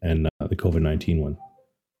and the COVID-19 one,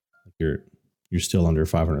 you're still under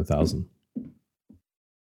 500,000.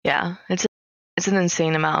 Yeah, it's an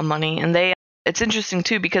insane amount of money, and it's interesting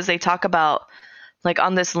too because they talk about like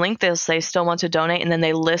on this link they'll say still want to donate, and then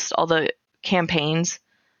they list all the campaigns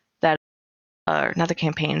that are not the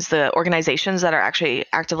campaigns, the organizations that are actually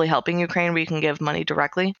actively helping Ukraine where you can give money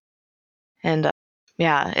directly. And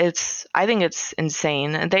yeah, I think it's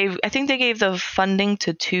insane. And I think they gave the funding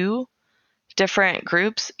to two different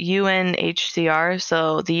groups, UNHCR,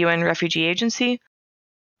 so the UN Refugee Agency,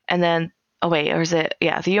 and then or is it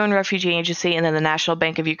the UN Refugee Agency, and then the National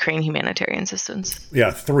Bank of Ukraine Humanitarian Assistance?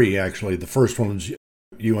 Yeah, 3 actually. The first one is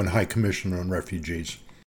UN High Commissioner on Refugees.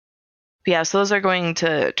 Yeah, so those are going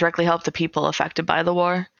to directly help the people affected by the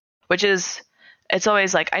war, which is, it's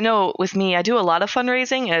always like, I know with me, I do a lot of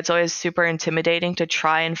fundraising, and it's always super intimidating to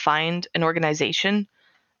try and find an organization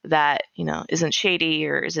that, isn't shady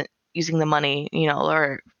or isn't using the money,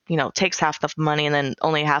 or, takes half the money and then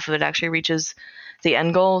only half of it actually reaches the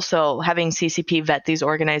end goal. So having CCP vet these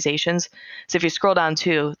organizations. So if you scroll down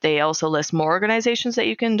too, they also list more organizations that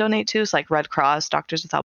you can donate to. So like Red Cross, Doctors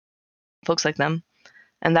Without, folks like them.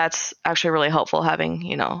 And that's actually really helpful,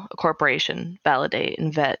 having, a corporation validate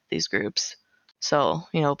and vet these groups. So,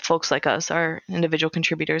 folks like us, our individual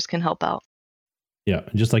contributors, can help out. Yeah,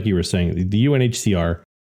 just like you were saying, the UNHCR,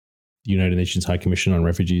 the United Nations High Commission on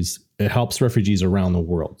Refugees, it helps refugees around the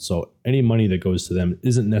world. So any money that goes to them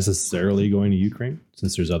isn't necessarily going to Ukraine,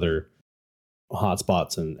 since there's other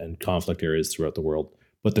hotspots and conflict areas throughout the world.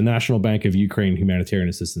 But the National Bank of Ukraine Humanitarian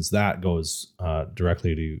Assistance, that goes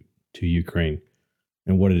directly to Ukraine.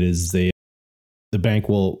 And what it is, the bank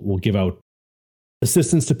will give out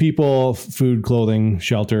assistance to people, food, clothing,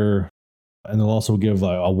 shelter, and they'll also give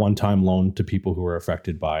a one-time loan to people who are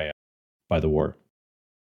affected by the war.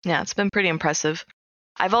 Yeah, it's been pretty impressive.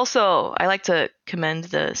 I like to commend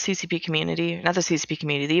the CCP community, not the CCP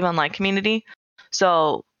community, the EVE Online community.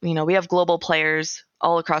 So, we have global players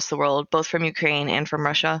all across the world, both from Ukraine and from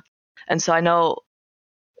Russia. And so I know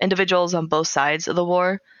individuals on both sides of the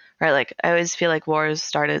war, right? Like, I always feel like wars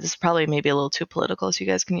started, this is probably maybe a little too political, so you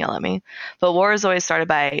guys can yell at me, but war is always started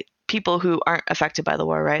by people who aren't affected by the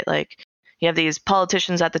war, right? Like, you have these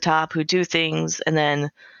politicians at the top who do things, and then,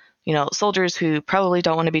 soldiers who probably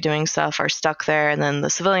don't want to be doing stuff are stuck there, and then the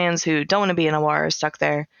civilians who don't want to be in a war are stuck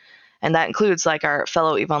there. And that includes, like, our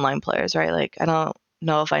fellow EVE Online players, right? Like, I don't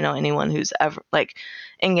know if I know anyone who's ever, like,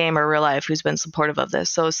 in-game or real life, who's been supportive of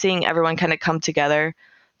this. So seeing everyone kind of come together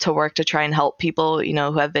to work to try and help people,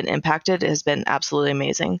 who have been impacted has been absolutely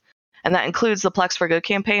amazing. And that includes the Plex for Good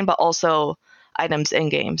campaign, but also items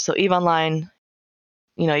in-game. So EVE Online,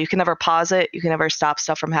 you can never pause it, you can never stop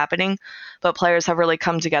stuff from happening, but players have really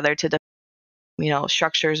come together to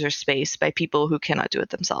structures or space by people who cannot do it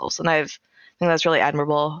themselves. And I think that's really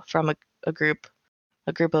admirable from a group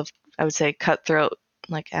of, I would say, cutthroat,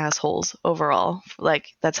 like, assholes overall. Like,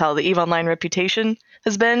 that's how the EVE Online reputation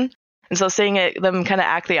has been. And so seeing them kind of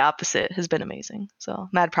act the opposite has been amazing. So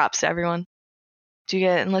mad props to everyone.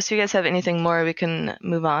 Unless you guys have anything more, we can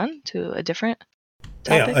move on to a different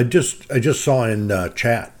topic. Yeah, I just saw in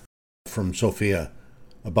chat from Sophia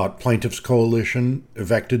about Plaintiffs Coalition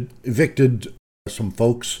evicted some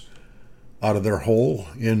folks out of their hole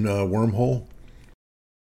in Wormhole.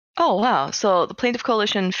 Oh, wow. So the Plaintiff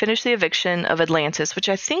Coalition finished the eviction of Atlantis, which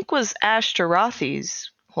I think was Ash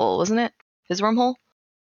Tarathi's hole, wasn't it? His wormhole?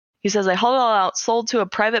 He says, I hauled it all out, sold to a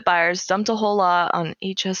private buyers, dumped a whole lot on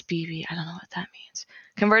HSBB. I don't know what that means.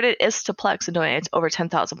 Converted IS to Plex and donated over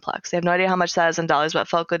 10,000 Plex. They have no idea how much that is in dollars, but it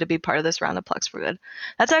felt good to be part of this round of Plex for Good.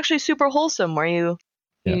 That's actually super wholesome, where you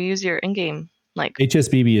use your in-game, like...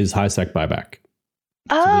 HSBB is high sec buyback.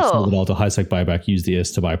 Oh! So they sold it all to high sec buyback, use the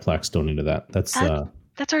IS to buy Plex, donate to that. That's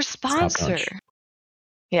our sponsor.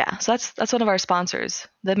 Yeah, so that's one of our sponsors,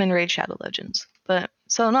 them and Raid Shadow Legends. But,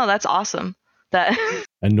 so no, that's awesome.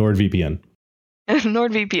 And NordVPN.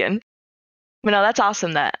 NordVPN. But no, that's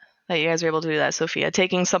awesome that you guys were able to do that, Sophia.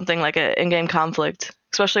 Taking something like an in-game conflict,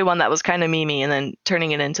 especially one that was kind of memey, and then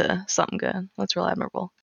turning it into something good. That's real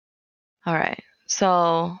admirable. All right.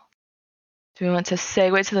 So, do we want to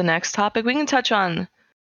segue to the next topic? We can touch on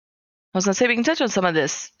some of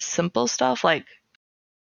this simple stuff. Like,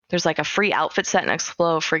 there's like a free outfit set and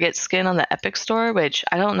Explo Frigate skin on the Epic Store, which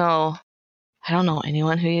I don't know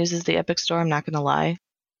anyone who uses the Epic Store, I'm not going to lie.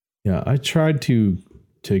 Yeah, I tried to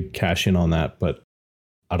cash in on that, but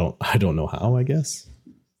I don't know how, I guess.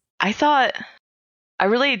 I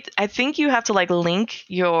think you have to like link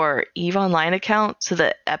your EVE Online account to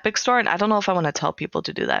the Epic Store, and I don't know if I want to tell people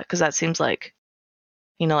to do that, because that seems like,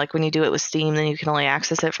 like when you do it with Steam, then you can only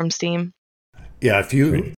access it from Steam. Yeah, if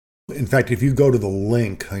you go to the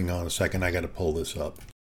link, hang on a second, I got to pull this up.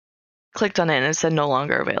 Clicked on it and it said no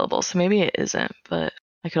longer available, so maybe it isn't, but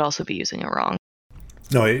I could also be using it wrong.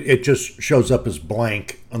 No, it just shows up as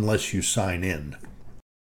blank unless you sign in.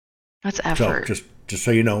 That's effort. So just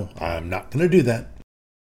so you know, I'm not going to do that.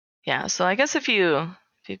 Yeah, so I guess if you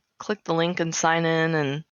click the link and sign in,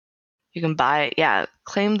 and you can buy,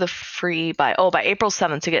 claim the free by April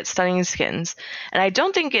 7th to get stunning skins. And I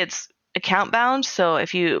don't think it's account bound, so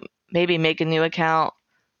if you maybe make a new account,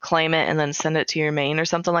 claim it, and then send it to your main or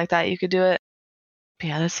something like that, you could do it.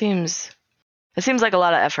 Yeah, that seems like a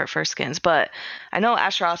lot of effort for skins, but I know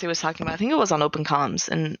Asherothi was talking about, I think it was on Open Comms,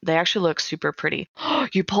 and they actually look super pretty.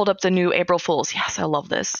 You pulled up the new April Fools. Yes, I love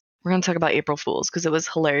this. We're going to talk about April Fools because it was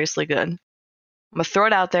hilariously good. I'm going to throw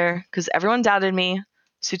it out there because everyone doubted me.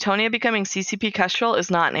 Suetonia becoming CCP Kestrel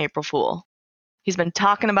is not an April Fool. He's been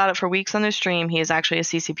talking about it for weeks on his stream. He is actually a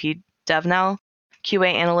CCP dev now,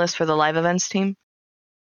 QA analyst for the live events team.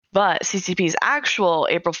 But CCP's actual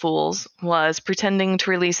April Fools was pretending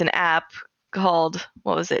to release an app called,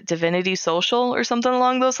 what was it, Divinity Social or something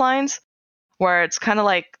along those lines, where it's kind of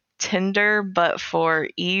like Tinder but for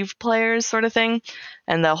Eve players sort of thing.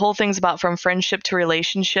 And the whole thing's about from friendship to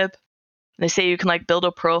relationship. They say you can like build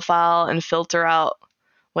a profile and filter out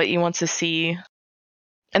what you want to see.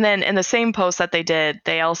 And then in the same post that they did,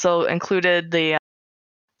 they also included the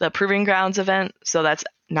Proving Grounds event. So that's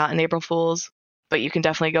not an April Fool's, but you can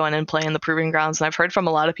definitely go in and play in the Proving Grounds. And I've heard from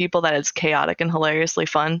a lot of people that it's chaotic and hilariously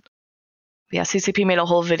fun. Yeah, CCP made a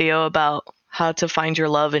whole video about how to find your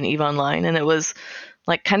love in EVE Online, and it was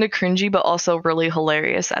like kind of cringy, but also really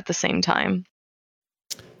hilarious at the same time.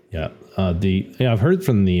 Yeah, I've heard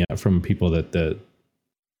from people that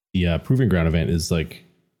the Proving Ground event is like,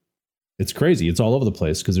 it's crazy. It's all over the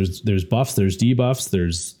place because there's buffs, there's debuffs,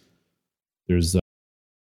 there's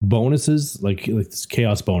bonuses like this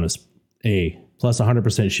chaos bonus A plus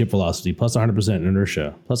 100% ship velocity, plus 100%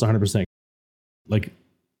 inertia, plus 100% like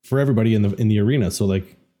for everybody in the arena. So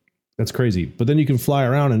like that's crazy. But then you can fly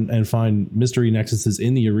around and find mystery nexuses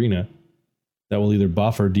in the arena that will either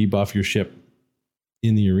buff or debuff your ship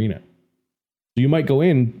in the arena. So you might go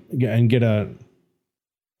in and get a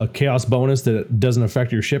chaos bonus that doesn't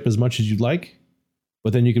affect your ship as much as you'd like,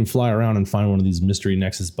 but then you can fly around and find one of these mystery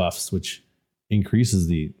nexus buffs, which increases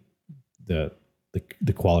the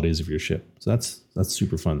qualities of your ship. So that's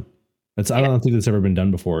super fun. I don't think that's ever been done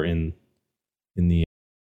before in the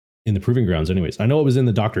Proving Grounds. Anyways, I know it was in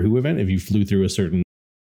the Doctor Who event. If you flew through a certain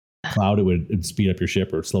cloud, it'd speed up your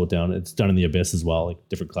ship or slow it down. It's done in the Abyss as well, like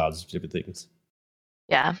different clouds, different things.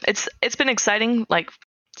 Yeah, it's been exciting, like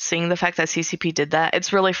seeing the fact that CCP did that.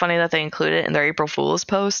 It's really funny that they include it in their April Fool's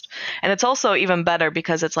post, and it's also even better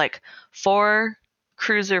because it's like 4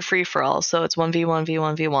 cruiser free for all. So it's 1v1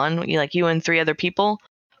 v1 v1, you and 3 other people,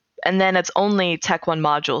 and then it's only Tech 1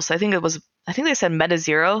 modules. So I think they said Meta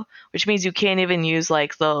 0, which means you can't even use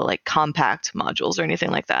like the compact modules or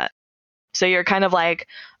anything like that. So you're kind of like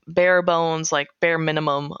bare bones, like bare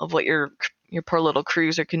minimum of what your poor little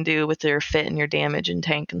cruiser can do with your fit and your damage and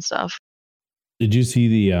tank and stuff. Did you see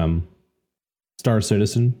the Star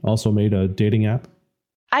Citizen also made a dating app?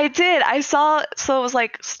 I did. I saw. So it was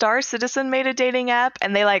like Star Citizen made a dating app,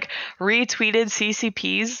 and they like retweeted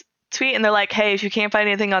CCP's tweet, and they're like, "Hey, if you can't find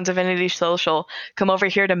anything on Divinity Social, come over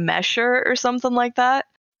here to Mesher or something like that."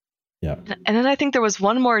 Yeah. And then I think there was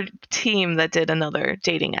one more team that did another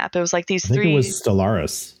dating app. It was like these 3. I think it was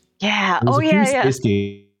Stellaris. Yeah. There was a few yeah. space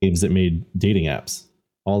games that made dating apps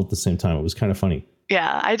all at the same time. It was kind of funny.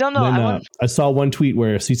 Yeah, I don't know. Then, I saw one tweet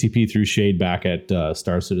where CCP threw shade back at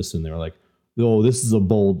Star Citizen. They were like, "Oh, this is a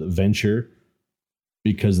bold venture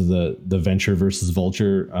because of the Venture versus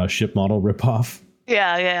Vulture ship model ripoff."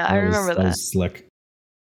 Yeah, I remember that. That was slick.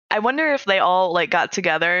 I wonder if they all got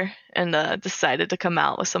together and decided to come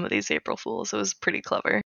out with some of these April Fools. It was pretty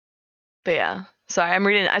clever. But yeah,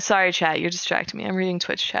 sorry, sorry, chat, you're distracting me. I'm reading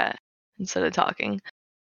Twitch chat instead of talking.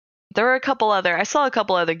 There were I saw a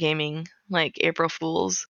couple other gaming April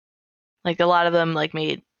Fools. Like a lot of them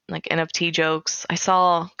made NFT jokes. I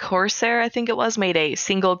saw Corsair, I think it was, made a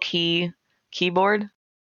single key keyboard.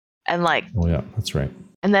 And oh yeah, that's right.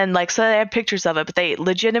 And then so they had pictures of it, but they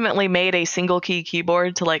legitimately made a single key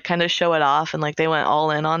keyboard to kind of show it off, and they went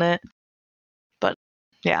all in on it. But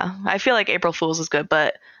yeah, I feel like April Fool's is good,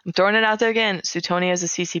 but I'm throwing it out there again. Suetonia is a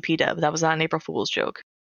CCP dev. That was not an April Fool's joke.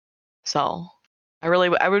 So I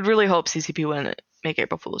would really hope CCP wouldn't make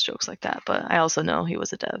April Fool's jokes like that, but I also know he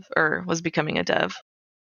was a dev, or was becoming a dev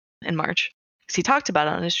in March, because he talked about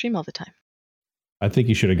it on his stream all the time. I think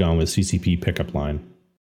he should have gone with CCP pickup line.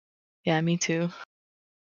 Yeah, me too.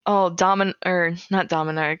 Oh, not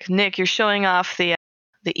Dominarch. Nick, you're showing off the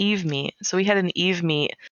Eve meet. So we had an Eve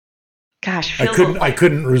meet. Gosh, I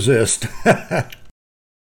couldn't resist.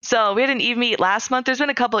 So we had an Eve meet last month. There's been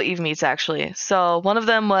a couple of Eve meets actually. So one of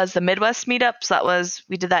them was the Midwest meetup. So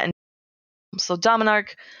we did that so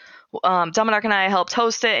Dominarch and I helped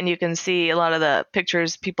host it, and you can see a lot of the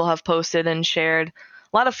pictures people have posted and shared.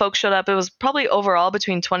 A lot of folks showed up. It was probably overall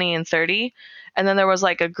between 20 and 30. And then there was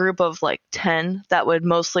a group of 10 that would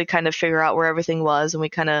mostly kind of figure out where everything was, and we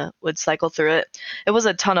kind of would cycle through it. It was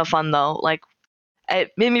a ton of fun though.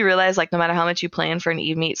 it made me realize, like, no matter how much you plan for an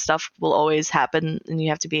Eve meet, stuff will always happen and you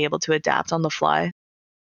have to be able to adapt on the fly.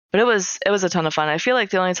 But it was a ton of fun. I feel like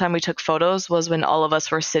the only time we took photos was when all of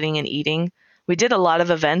us were sitting and eating. We did a lot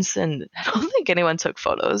of events and I don't think anyone took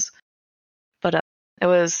photos. But it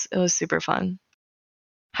was super fun.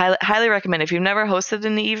 Highly recommend. If you've never hosted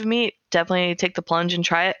an Eve meet, definitely take the plunge and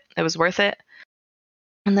try it. It was worth it.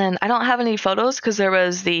 And then I don't have any photos because there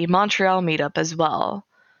was the Montreal meetup as well.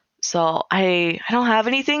 So I don't have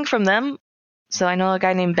anything from them. So I know a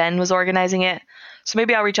guy named Ben was organizing it. So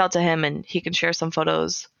maybe I'll reach out to him and he can share some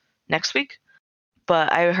photos next week.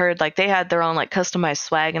 But I heard like they had their own like customized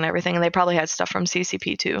swag and everything, and they probably had stuff from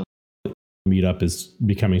CCP too. Meetup is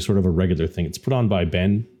becoming sort of a regular thing. It's put on by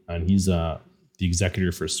Ben, and he's the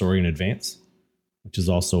executor for Saurian Advance, which is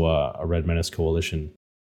also a Red Menace Coalition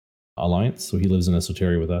alliance. So he lives in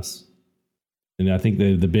Esoteria with us. And I think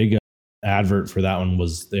the big advert for that one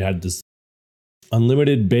was they had this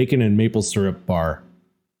unlimited bacon and maple syrup bar.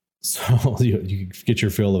 So you get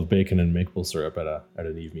your fill of bacon and maple syrup at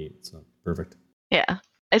an Eve meet. So perfect. Yeah.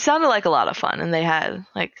 It sounded like a lot of fun, and they had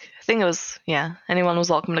like, I think it was, yeah, anyone was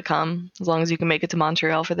welcome to come as long as you can make it to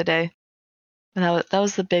Montreal for the day. And that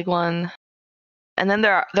was the big one. And then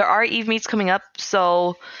there are Eve meets coming up.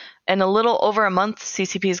 So in a little over a month,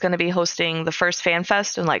 CCP is going to be hosting the first Fan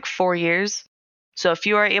Fest in like 4 years. So if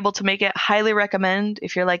you are able to make it, highly recommend.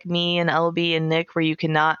 If you're like me and LB and Nick, where you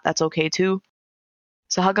cannot, that's okay too.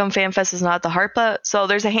 So how come Fan Fest is not at the Harpa? So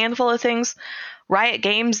there's a handful of things. Riot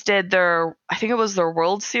Games did their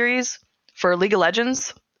World Series for League of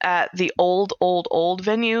Legends at the old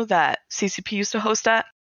venue that CCP used to host at.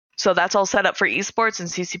 So that's all set up for esports, and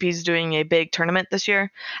CCP is doing a big tournament this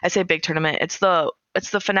year. I say big tournament. It's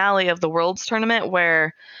the finale of the Worlds tournament,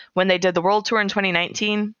 where when they did the World Tour in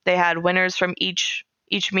 2019, they had winners from each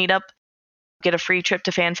meetup get a free trip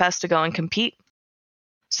to FanFest to go and compete.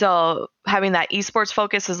 So having that esports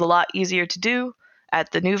focus is a lot easier to do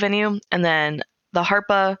at the new venue. And then the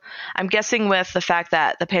Harpa, I'm guessing with the fact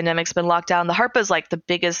that the pandemic's been locked down, the Harpa is like the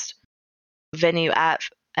biggest venue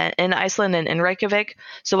in Iceland and in Reykjavik.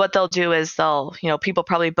 So what they'll do is people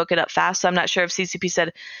probably book it up fast. So I'm not sure if CCP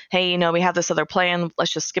said, hey, we have this other plan,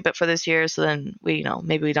 let's just skip it for this year. So then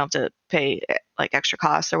maybe we don't have to pay like extra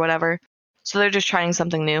costs or whatever. So they're just trying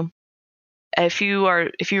something new. If you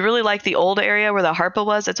really like the old area where the Harpa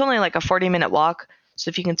was, it's only like a 40-minute walk. So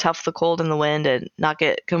if you can tough the cold and the wind and not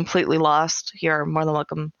get completely lost, you're more than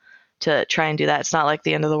welcome to try and do that. It's not like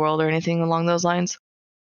the end of the world or anything along those lines.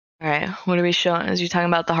 All right, what are we showing? As you're talking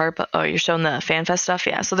about the Harpa, you're showing the FanFest stuff?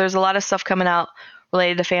 Yeah, so there's a lot of stuff coming out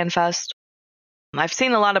related to FanFest. I've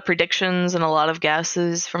seen a lot of predictions and a lot of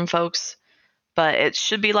guesses from folks, but it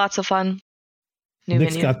should be lots of fun.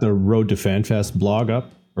 Nick's got the Road to FanFest blog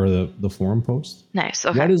up, or the forum post. Nice.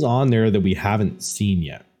 Okay. What is on there that we haven't seen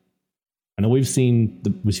yet? I know we've seen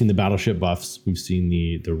the battleship buffs. We've seen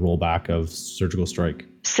the rollback of Surgical Strike.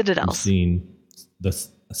 Citadels. We've seen the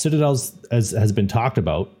Citadels has been talked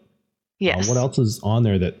about. Yes. What else is on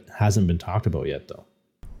there that hasn't been talked about yet, though?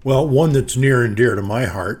 Well, one that's near and dear to my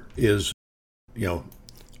heart is,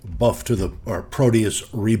 buff to the Proteus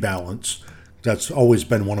Rebalance. That's always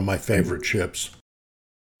been one of my favorite ships.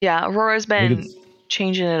 Yeah, Aurora's been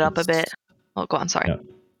changing it up a bit. Oh, go on. Sorry. Yeah,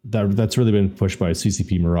 that's really been pushed by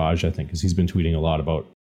CCP Mirage, I think, because he's been tweeting a lot about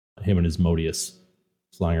him and his Modius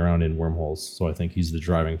flying around in wormholes. So I think he's the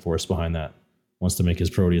driving force behind that. Wants to make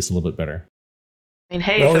his Proteus a little bit better. I mean,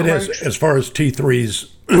 hey, well, it is, as far as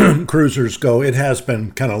T3's cruisers go, it has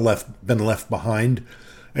been kind of left behind,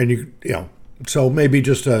 and so maybe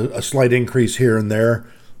just a slight increase here and there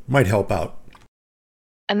might help out.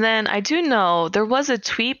 And then I do know there was a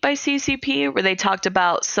tweet by CCP where they talked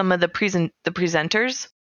about some of the presenters.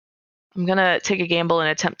 I'm gonna take a gamble and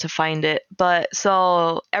attempt to find it, but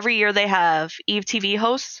so every year they have Eve TV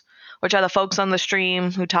hosts, which are the folks on the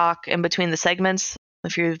stream who talk in between the segments.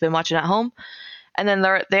 If you've been watching at home. And then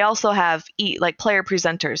they also have player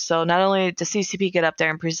presenters. So not only does CCP get up there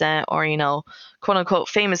and present, or, quote unquote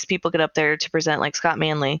famous people get up there to present like Scott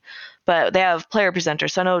Manley, but they have player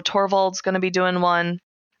presenters. So I know Torvald's going to be doing one.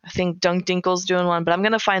 I think Dunk Dinkle's doing one, but I'm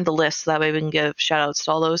going to find the list so that way we can give shout outs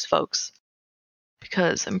to all those folks.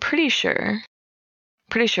 Because I'm pretty sure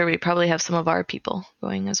we probably have some of our people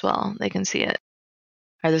going as well. They can see it.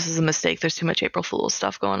 Or this is a mistake. There's too much April Fool's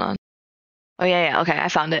stuff going on. Oh, yeah. Okay, I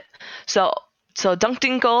found it. So Dunk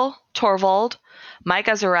Dinkle, Torvald, Mike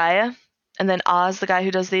Azariah, and then Oz, the guy who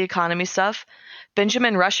does the economy stuff,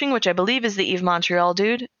 Benjamin Rushing, which I believe is the Eve Montreal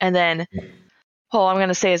dude, and then, I'm going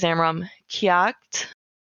to say his Amram, Kiakt,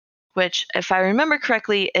 which, if I remember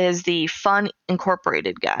correctly, is the Fun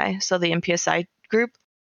Incorporated guy, so the MPSI group.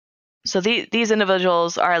 So these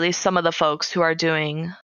individuals are at least some of the folks who are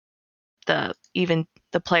doing the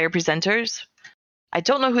player presenters. I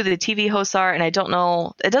don't know who the TV hosts are, and I don't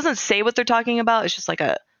know. It doesn't say what they're talking about. It's just like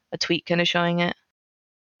a tweet kind of showing it.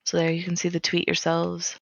 So there you can see the tweet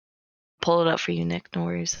yourselves. Pull it up for you, Nick. No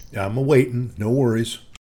worries. Yeah, I'm awaiting. No worries.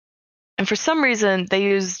 And for some reason, they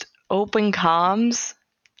used open comms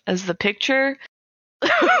as the picture,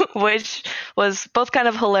 which was both kind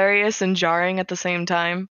of hilarious and jarring at the same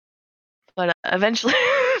time. But eventually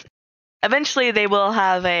they will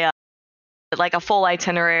have a full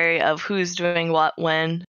itinerary of who's doing what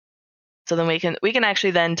when. So then we can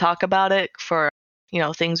actually then talk about it for,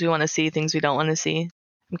 things we want to see, things we don't want to see.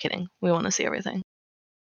 I'm kidding. We want to see everything.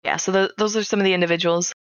 Yeah, so those are some of the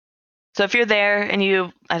individuals. So if you're there and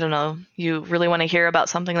you really want to hear about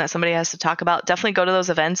something that somebody has to talk about, definitely go to those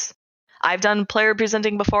events. I've done player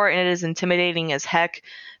presenting before, and it is intimidating as heck.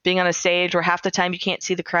 Being on a stage where half the time you can't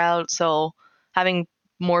see the crowd, so having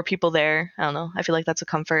more people there, I don't know, I feel like that's a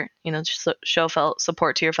comfort, just show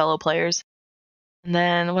support to your fellow players. And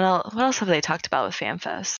then what else have they talked about with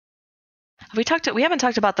FanFest? We haven't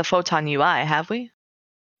talked about the Photon UI, have we?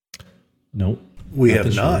 Nope. We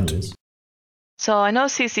have not. So I know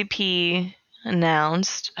CCP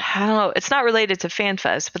announced, I don't know, it's not related to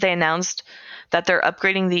FanFest, but they announced that they're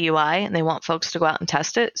upgrading the UI and they want folks to go out and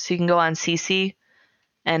test it. So you can go on CC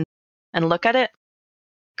and look at it.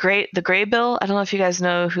 The Gray Bill, I don't know if you guys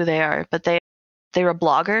know who they are, but they're a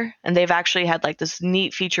blogger, and they've actually had like this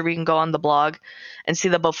neat feature where you can go on the blog and see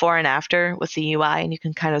the before and after with the UI, and you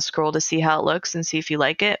can kind of scroll to see how it looks and see if you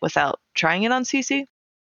like it without trying it on CC.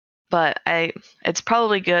 But it's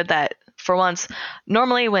probably good that for once,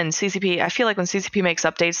 normally I feel like when CCP makes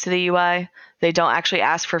updates to the UI, they don't actually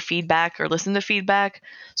ask for feedback or listen to feedback.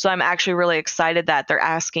 So I'm actually really excited that they're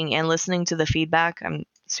asking and listening to the feedback. I'm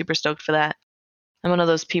super stoked for that. I'm one of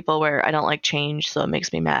those people where I don't like change, so it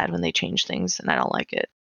makes me mad when they change things, and I don't like it.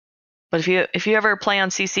 But if you ever play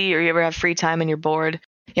on CC or you ever have free time and you're bored,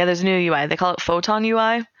 yeah, there's a new UI. They call it Photon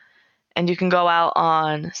UI, and you can go out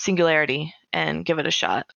on Singularity and give it a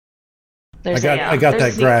shot. I got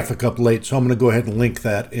that graphic up late, so I'm going to go ahead and link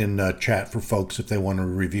that in chat for folks if they want to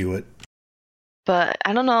review it. But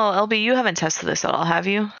I don't know, LB, you haven't tested this at all, have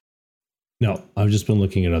you? No, I've just been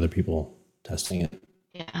looking at other people testing it.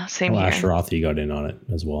 Yeah, same here. Asherothi got in on it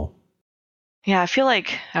as well. Yeah, I feel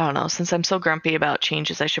like, I don't know, since I'm so grumpy about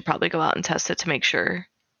changes, I should probably go out and test it to make sure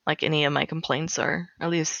like any of my complaints are at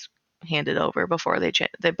least handed over before they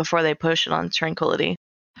push it on Tranquility.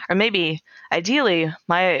 Or maybe, ideally,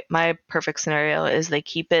 my perfect scenario is they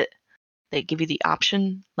give you the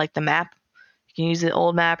option, like the map. You can use the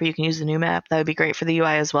old map or you can use the new map. That would be great for the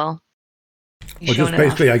UI as well. Well, just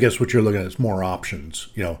basically, I guess what you're looking at is more options.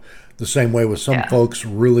 The same way with some folks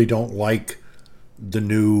really don't like the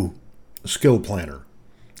new skill planner.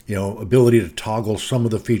 Ability to toggle some of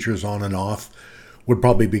the features on and off would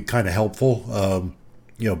probably be kind of helpful.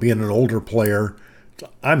 Being an older player,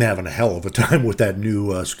 I'm having a hell of a time with that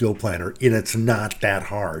new skill planner, and it's not that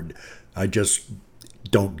hard. I just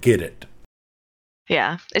don't get it.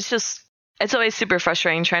 Yeah, it's always super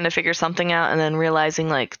frustrating trying to figure something out and then realizing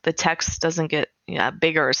like the text doesn't get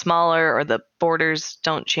bigger or smaller, or the borders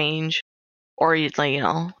don't change, or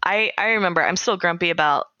I remember I'm still grumpy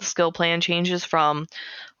about skill plan changes from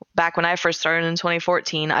back when I first started in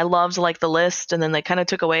 2014. I loved like the list, and then they kind of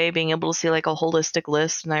took away being able to see like a holistic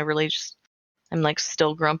list, and I'm like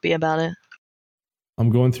still grumpy about it. I'm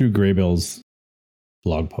going through Graybill's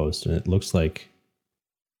blog post, and it looks like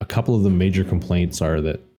a couple of the major complaints are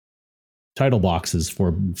that title boxes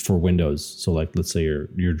for windows, so like let's say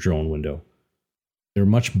your drone window, they're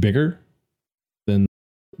much bigger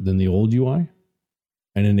than the old UI.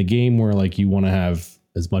 And in a game where like you want to have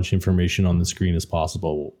as much information on the screen as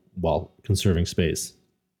possible while conserving space,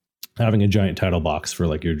 having a giant title box for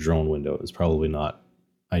like your drone window is probably not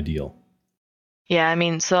ideal. Yeah, I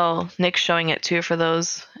mean, so Nick's showing it too for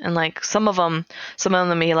those, and like some of them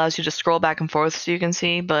he allows you to scroll back and forth so you can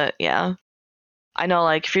see, but yeah. I know,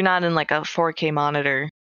 like, if you're not in like a 4K monitor,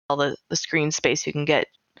 all the screen space you can get,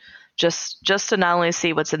 just to not only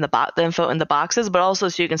see what's in the info in the boxes, but also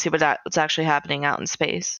so you can see what's actually happening out in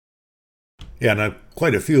space. Yeah, and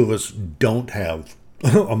quite a few of us don't have a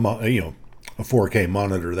 4K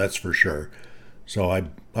monitor, that's for sure. So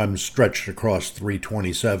I'm stretched across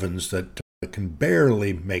 327s that can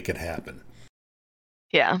barely make it happen.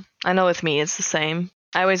 Yeah, I know with me it's the same.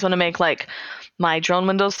 I always want to make like my drone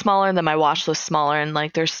windows smaller and then my watch list smaller, and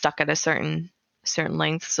like they're stuck at a certain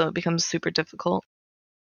length, so it becomes super difficult.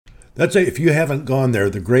 That's it. If you haven't gone there,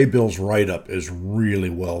 the Graybill's write-up is really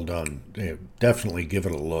well done. Definitely give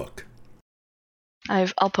it a look.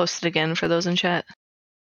 I'll post it again for those in chat.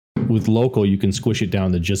 With local, you can squish it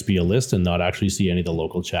down to just be a list and not actually see any of the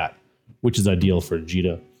local chat, which is ideal for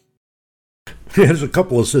Jita. There's a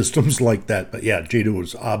couple of systems like that, but yeah, Jita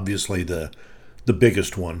was obviously the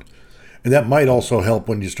biggest one. And that might also help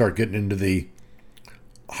when you start getting into the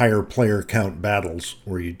higher player count battles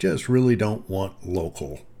where you just really don't want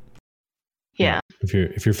local. Yeah.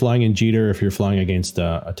 If you're flying in Jita, or if you're flying against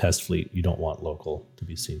a test fleet, you don't want local to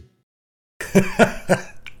be seen.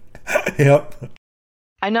 Yep.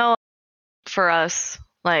 I know for us,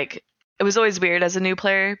 like, it was always weird as a new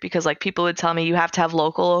player because, like, people would tell me you have to have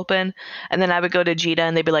local open, and then I would go to Jita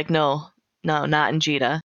and they'd be like, no, not in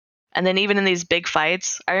Jita. And then even in these big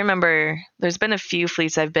fights, I remember there's been a few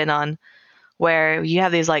fleets I've been on where you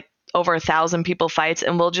have these like over 1,000 people fights,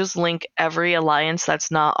 and we'll just link every alliance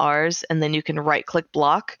that's not ours, and then you can right click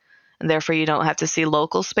block, and therefore you don't have to see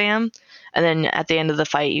local spam. And then at the end of the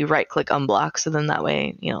fight, you right click unblock, so then that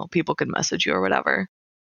way, people could message you or whatever.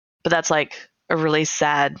 But that's like a really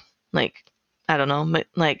sad, like, I don't know,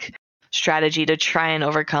 like strategy to try and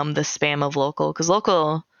overcome the spam of local. Because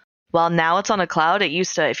local, while now it's on a cloud, it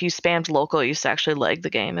used to, if you spammed local, it used to actually lag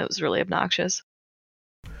the game. It was really obnoxious.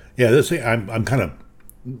 Yeah, I'm kind of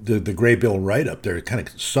the Gray Bill right up there. It kind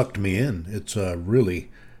of sucked me in. It's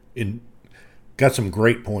really got some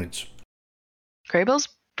great points. Gray Bill's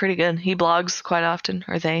pretty good. He blogs quite often,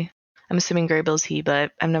 or they. I'm assuming Gray Bill's he,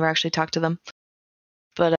 but I've never actually talked to them.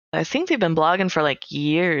 But I think they've been blogging for like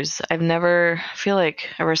years. I feel like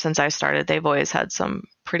ever since I started, they've always had some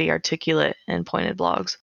pretty articulate and pointed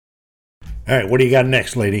blogs. All right, what do you got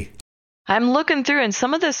next, lady? I'm looking through, and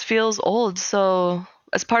some of this feels old. So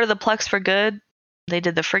as part of the Plex for Good, they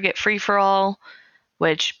did the Frigate Free-for-All,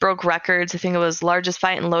 which broke records. I think it was largest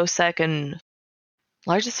fight in low sec, and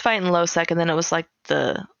then it was like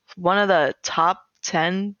one of the top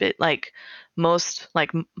 10 most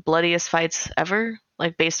like bloodiest fights ever,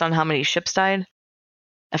 like based on how many ships died.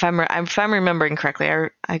 If I'm remembering correctly,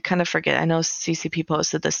 I kind of forget. I know CCP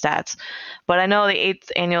posted the stats, but I know the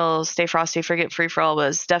 8th annual Stay Frosty Frigate Free-for-All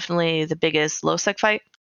was definitely the biggest low sec fight.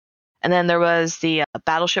 And then there was the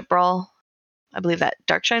Battleship Brawl, I believe that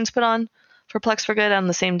Darkshine's put on for Plex for Good on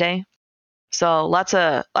the same day. So lots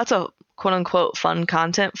of quote unquote fun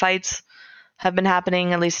content fights have been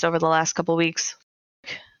happening, at least over the last couple weeks.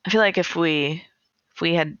 I feel like if we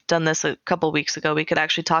had done this a couple weeks ago, we could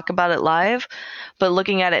actually talk about it live. But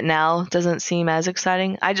looking at it now doesn't seem as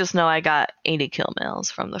exciting. I just know I got 80 kill mails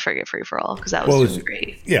from the Frigate Free-for-All because that was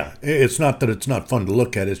great. Yeah, it's not that it's not fun to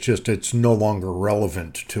look at. It's just it's no longer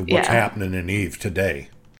relevant to what's happening in EVE today.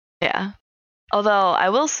 Yeah. Although I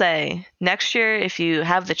will say, next year, if you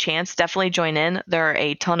have the chance, definitely join in. They're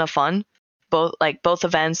a ton of fun. Both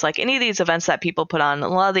events, like any of these events that people put on, a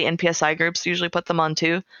lot of the NPSI groups usually put them on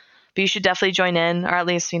too. But you should definitely join in, or at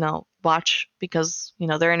least, watch, because,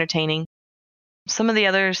 they're entertaining. Some of the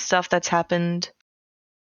other stuff that's happened,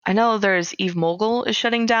 I know there's EVE Mogul is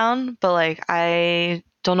shutting down, but I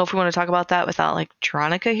don't know if we want to talk about that without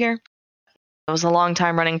Dronica here. It was a long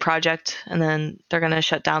time running project, and then they're going to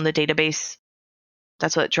shut down the database.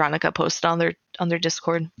 That's what Dronica posted on their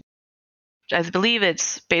Discord. I believe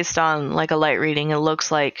it's based on a light reading. It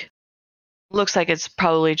looks like it's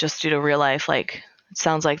probably just due to real life. It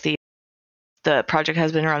sounds like the project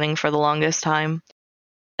has been running for the longest time,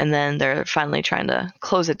 and then they're finally trying to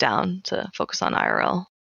close it down to focus on IRL.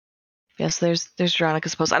 Yes, there's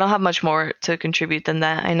Dronica's post. I don't have much more to contribute than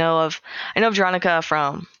that. I know of Dronica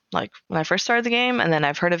from when I first started the game, and then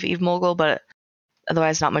I've heard of EVE Mogul, but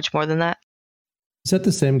otherwise not much more than that. Is that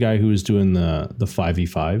the same guy who was doing the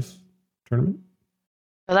 5v5 tournament?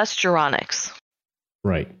 Oh, that's Geronix.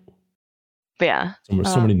 Right. But yeah.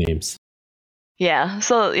 So many names. Yeah.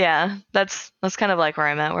 So yeah, that's kind of where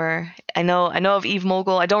I'm at. Where I know of EVE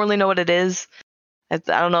Mogul. I don't really know what it is. I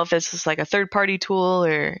don't know if it's just a third-party tool,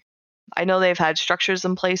 or I know they've had structures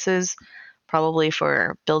in places, probably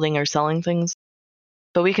for building or selling things.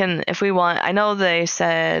 But we can, if we want. I know they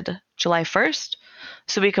said July 1st,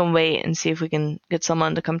 so we can wait and see if we can get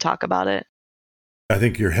someone to come talk about it. I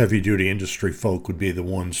think your heavy-duty industry folk would be the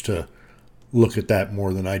ones to look at that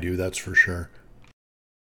more than I do, that's for sure.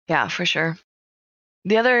 Yeah, for sure.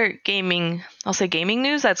 The other gaming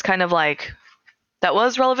news that's kind of that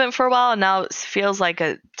was relevant for a while and now it feels like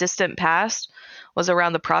a distant past was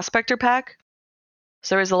around the Prospector pack.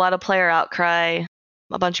 So there was a lot of player outcry.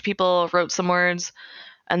 A bunch of people wrote some words,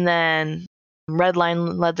 and then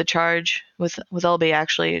Redline led the charge with LB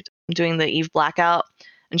actually doing the EVE Blackout.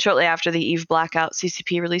 And shortly after the EVE Blackout,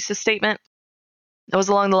 CCP released a statement. It was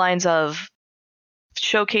along the lines of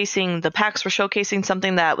the packs were showcasing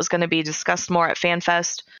something that was going to be discussed more at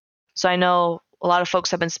FanFest. So I know a lot of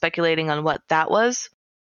folks have been speculating on what that was.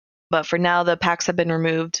 But for now, the packs have been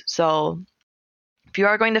removed. So if you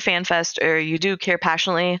are going to FanFest or you do care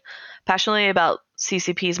passionately about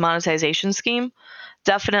CCP's monetization scheme,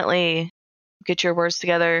 definitely get your words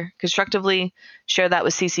together constructively, share that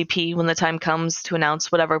with CCP when the time comes to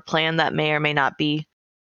announce whatever plan that may or may not be.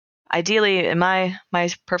 Ideally, in my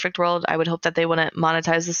perfect world, I would hope that they wouldn't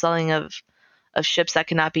monetize the selling of ships that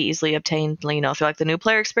cannot be easily obtained, through like the new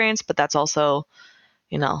player experience, but that's also,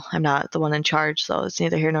 I'm not the one in charge, so it's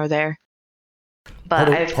neither here nor there.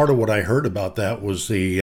 But part of what I heard about that was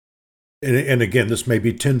and again, this may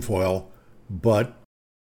be tinfoil, but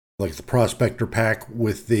like the Prospector pack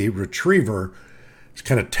with the Retriever, it's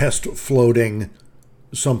kind of test floating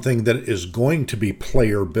something that is going to be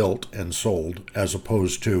player built and sold as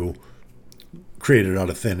opposed to created out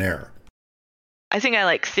of thin air. I think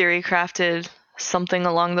I theory crafted something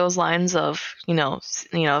along those lines of, if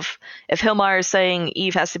Hilmar is saying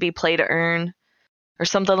Eve has to be play to earn or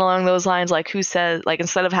something along those lines, who said,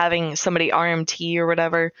 instead of having somebody RMT or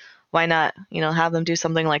whatever, why not, have them do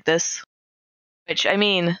something like this? Which,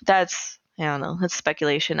 that's, I don't know, that's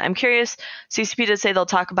speculation. I'm curious. CCP did say they'll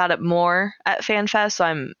talk about it more at FanFest, so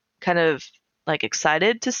I'm kind of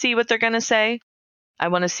excited to see what they're going to say. I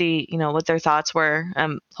want to see, what their thoughts were.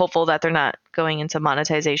 I'm hopeful that they're not going into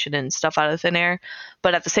monetization and stuff out of thin air.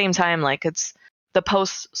 But at the same time, it's the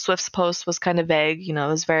post, Swift's post was kind of vague. It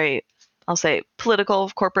was very, I'll say,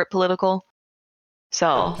 corporate political.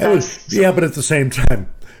 So but at the same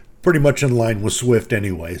time, pretty much in line with Swift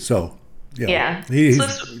anyway. So yeah,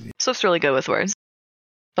 Swift's really good with words.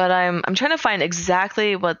 But I'm trying to find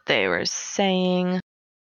exactly what they were saying.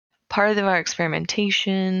 Part of our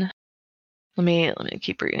experimentation. Let me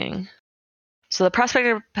keep reading. So the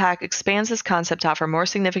Prospector pack expands this concept to offer more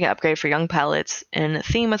significant upgrade for young pilots in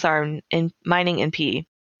theme with our mining NP.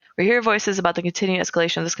 We hear voices about the continued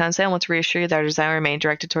escalation of this concept and want to reassure you that our design will remain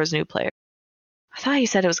directed towards new players. I thought he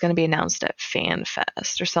said it was going to be announced at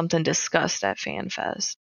FanFest or something discussed at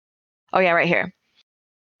FanFest. Oh yeah, right here.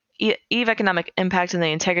 EVE economic impact and the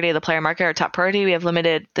integrity of the player market are our top priority. We have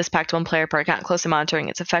limited this pack to one player per account, closely monitoring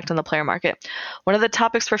its effect on the player market. One of the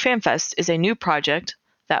topics for FanFest is a new project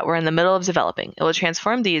that we're in the middle of developing. It will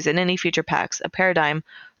transform these and any future packs, a paradigm.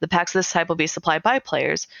 The packs of this type will be supplied by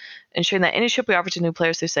players, ensuring that any ship we offer to new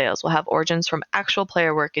players through sales will have origins from actual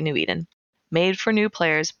player work in New Eden, made for new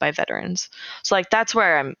players by veterans. So that's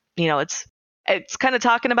where I'm, it's kind of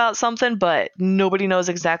talking about something, but nobody knows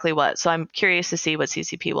exactly what. So I'm curious to see what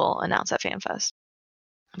CCP will announce at FanFest.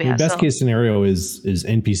 The best case scenario is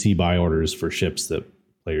NPC buy orders for ships that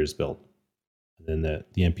players build. And then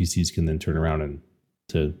the NPCs can then turn around and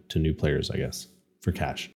to new players, I guess, for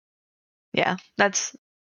cash. Yeah,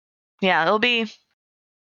 it'll be,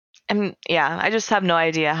 I just have no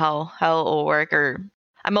idea how it will work, or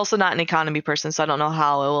I'm also not an economy person, so I don't know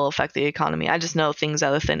how it will affect the economy. I just know things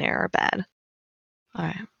out of thin air are bad. All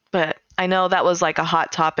right. But I know that was a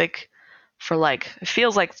hot topic for it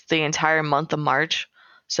feels like the entire month of March.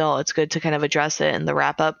 So it's good to kind of address it in the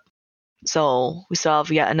wrap up. So we still have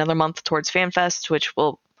yet another month towards FanFest, which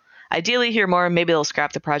we'll ideally hear more. Maybe they'll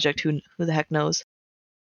scrap the project. Who the heck knows?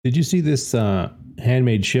 Did you see this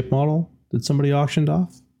handmade ship model that somebody auctioned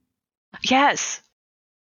off? Yes.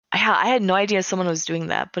 I had no idea someone was doing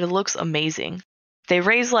that, but it looks amazing. They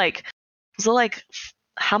raised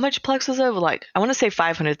how much Plex was it? I want to say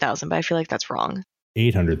 500,000, but I feel like that's wrong.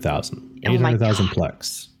 800,000. 800,000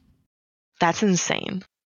 Plex. That's insane.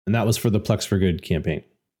 And that was for the Plex for Good campaign.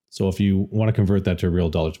 So if you want to convert that to real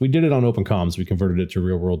dollars, we did it on Open Comms. We converted it to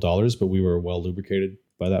real world dollars, but we were well lubricated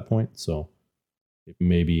by that point. So it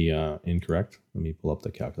may be incorrect. Let me pull up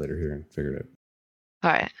the calculator here and figure it out.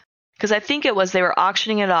 All right. Because I think they were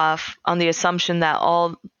auctioning it off on the assumption that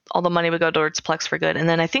all the money would go towards Plex for Good. And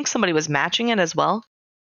then I think somebody was matching it as well.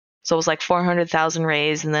 So it was 400,000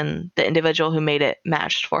 raised, and then the individual who made it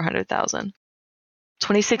matched 400,000.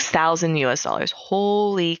 26,000 US dollars.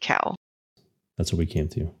 Holy cow. That's what we came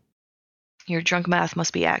to. Your drunk math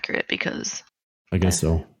must be accurate because I guess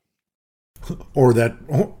so. Or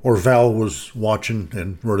Val was watching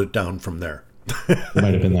and wrote it down from there. It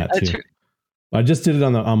might have been that too. I just did it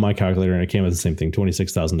on my calculator and it came with the same thing,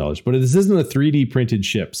 $26,000. But this isn't a 3D printed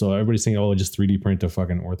ship. So everybody's saying, oh, just 3D print a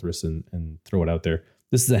fucking Orthrus and throw it out there.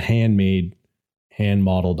 This is a handmade, hand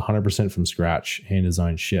modeled, 100% from scratch, hand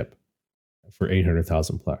designed ship for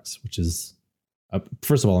 800,000 Plex, which is,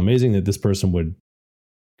 first of all, amazing that this person would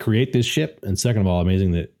create this ship. And second of all,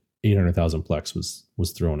 amazing that 800,000 Plex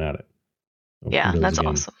was thrown at it. So yeah, that's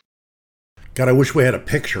awesome. God, I wish we had a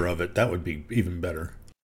picture of it. That would be even better.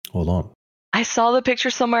 Hold on. I saw the picture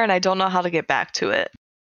somewhere and I don't know how to get back to it.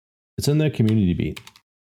 It's in the community beat.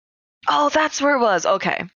 Oh, that's where it was.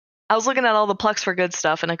 Okay. I was looking at all the Plex for Good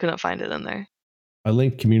stuff and I couldn't find it in there. I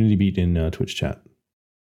linked community beat in Twitch chat.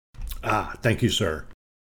 Ah, thank you, sir.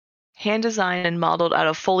 Hand designed and modeled out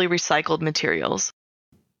of fully recycled materials.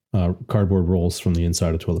 Cardboard rolls from the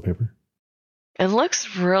inside of toilet paper. It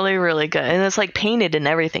looks really, really good. And it's like painted and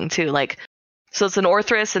everything too. Like, so it's an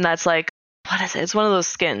Orthrus and that's like, what is it? It's one of those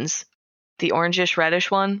skins. The orangish reddish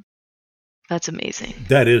one. That's amazing.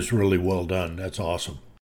 That is really well done. That's awesome.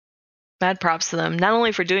 Mad props to them. Not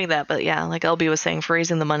only for doing that, but yeah, like LB was saying, for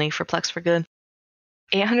raising the money for Plex for Good.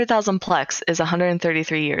 800,000 Plex is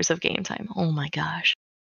 133 years of game time. Oh my gosh.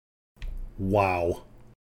 Wow.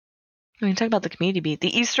 I mean, talk about the community beat.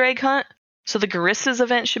 The Easter egg hunt. So the Garistas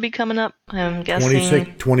event should be coming up, I'm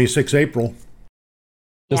guessing. 26 April.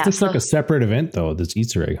 This looks like a separate event, though, this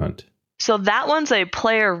Easter egg hunt. So that one's a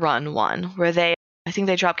player run one where I think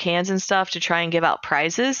they drop cans and stuff to try and give out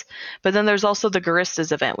prizes. But then there's also the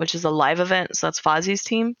Garistas event, which is a live event. So that's Fozzie's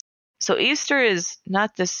team. So Easter is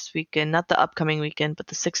not this weekend, not the upcoming weekend, but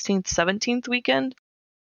the 16th, 17th weekend.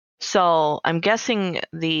 So I'm guessing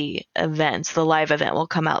the live event will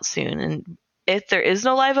come out soon. And if there is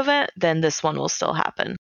no live event, then this one will still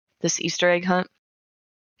happen. This Easter egg hunt.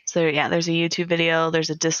 So yeah, there's a YouTube video,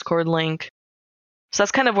 there's a Discord link. So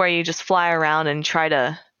that's kind of where you just fly around and try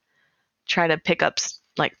to pick up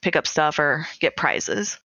stuff or get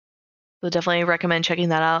prizes. So definitely recommend checking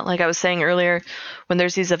that out. Like I was saying earlier, when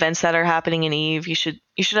there's these events that are happening in EVE, you should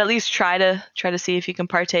at least try to see if you can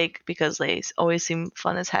partake because they always seem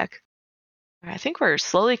fun as heck. I think we're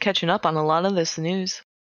slowly catching up on a lot of this news.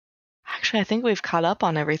 Actually, I think we've caught up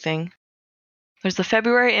on everything. There's the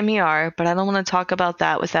February MER, but I don't want to talk about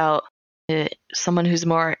that without someone who's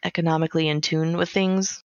more economically in tune with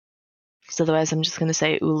things. Because otherwise I'm just going to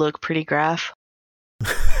say, ooh, look, pretty graph.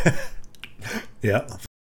 Yeah.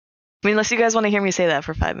 I mean, unless you guys want to hear me say that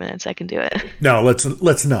for 5 minutes, I can do it. No,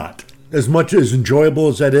 let's not. As much as enjoyable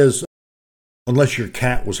as that is, unless your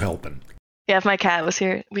cat was helping. Yeah, if my cat was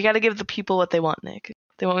here. We got to give the people what they want, Nick.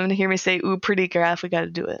 If they want to hear me say, ooh, pretty graph, we got to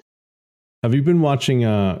do it. Have you been watching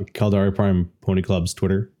Caldari Prime Pony Club's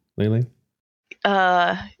Twitter lately?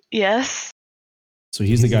 Yes. So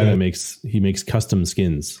he's the guy that makes custom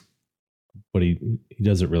skins, but he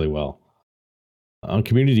does it really well. On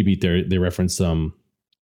Community Beat, they reference remember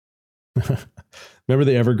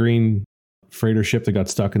the Evergreen freighter ship that got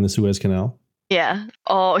stuck in the Suez Canal? Yeah.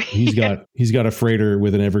 Oh, he's got a freighter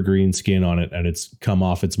with an Evergreen skin on it, and it's come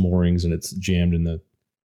off its moorings and it's jammed in the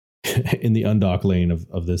undock lane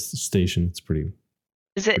of this station. It's pretty.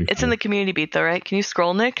 It's funny. In the Community Beat though, right? Can you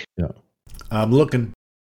scroll, Nick? Yeah. I'm looking.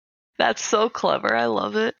 That's so clever. I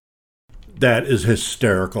love it. That is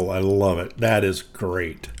hysterical. I love it. That is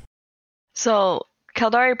great. So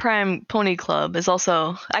Caldari Prime Pony Club is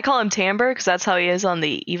also, I call him Timbre because that's how he is on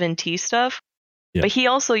the Even T stuff. Yeah. But he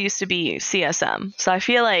also used to be CSM. So I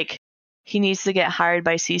feel like he needs to get hired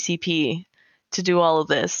by CCP to do all of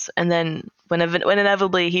this. And then when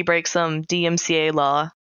inevitably he breaks some DMCA law,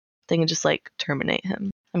 they can just like terminate him.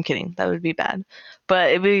 I'm kidding. That would be bad.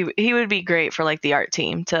 But he would be great for like the art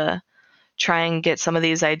team to try and get some of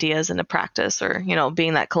these ideas into practice, or,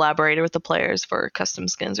 being that collaborator with the players for custom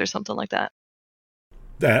skins or something like that.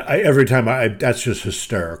 That's just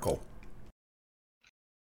hysterical.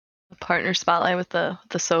 A partner spotlight with the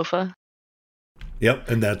sofa. Yep,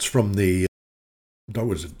 and that's from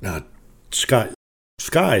Skies.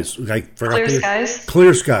 I forgot. Clear Skies.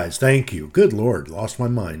 Clear Skies. Thank you. Good Lord, lost my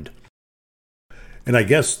mind. And I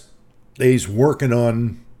guess he's working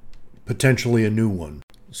on potentially a new one.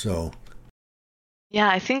 So. Yeah,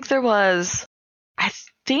 I think there's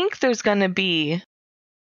going to be.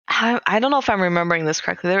 I don't know if I'm remembering this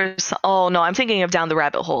correctly. I'm thinking of Down the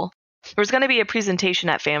Rabbit Hole. There was going to be a presentation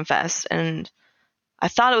at FanFest, and I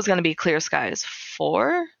thought it was going to be Clear Skies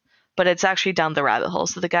 4, but it's actually Down the Rabbit Hole.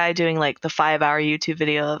 So the guy doing like the 5-hour YouTube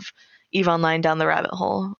video of EVE Online Down the Rabbit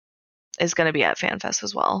Hole is going to be at FanFest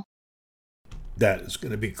as well. That is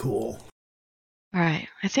going to be cool. All right.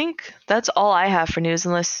 I think that's all I have for news,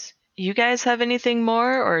 unless you guys have anything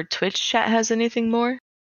more or Twitch chat has anything more.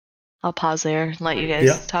 I'll pause there and let you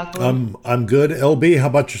guys talk. I'm good. LB, how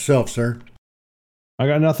about yourself, sir? I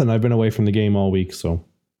got nothing. I've been away from the game all week, so.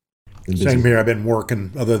 Same here. I've been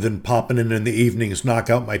working, other than popping in the evenings, knock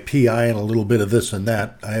out my PI and a little bit of this and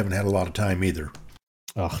that. I haven't had a lot of time either.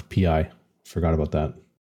 Ugh, PI. Forgot about that.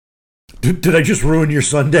 Did I just ruin your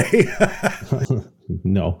Sunday?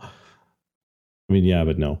 No. I mean, yeah,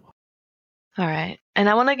 but no. All right. And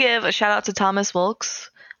I want to give a shout out to Thomas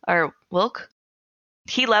Wilk.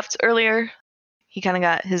 He left earlier. he kind of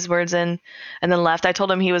got his words in and then left. I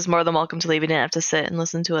told him he was more than welcome to leave. He didn't have to sit and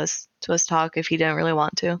listen to us talk if he didn't really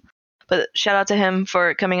want to. But shout out to him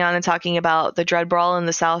for coming on and talking about the Dread Brawl in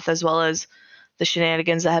the South, as well as the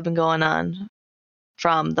shenanigans that have been going on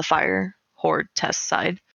from the Fire Horde test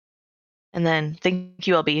side. And then thank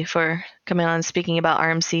you, LB, for coming on and speaking about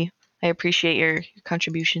RMC. I appreciate your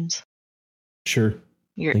contributions. Sure.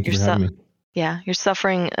 Thank you for having me. Yeah, your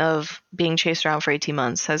suffering of being chased around for 18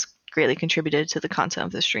 months has greatly contributed to the content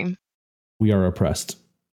of the stream. We are oppressed.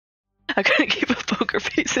 I couldn't keep a poker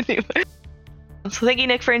face anyway. So thank you,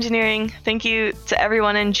 Nick, for engineering. Thank you to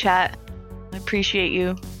everyone in chat. I appreciate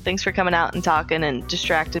you. Thanks for coming out and talking and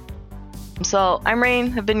distracted. So I'm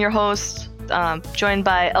Rain. I've been your host, joined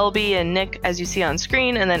by LB and Nick, as you see on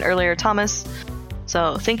screen, and then earlier Thomas.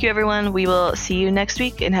 So thank you, everyone. We will see you next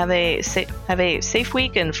week, and have a safe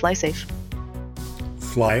week and fly safe.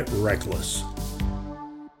 Fly reckless.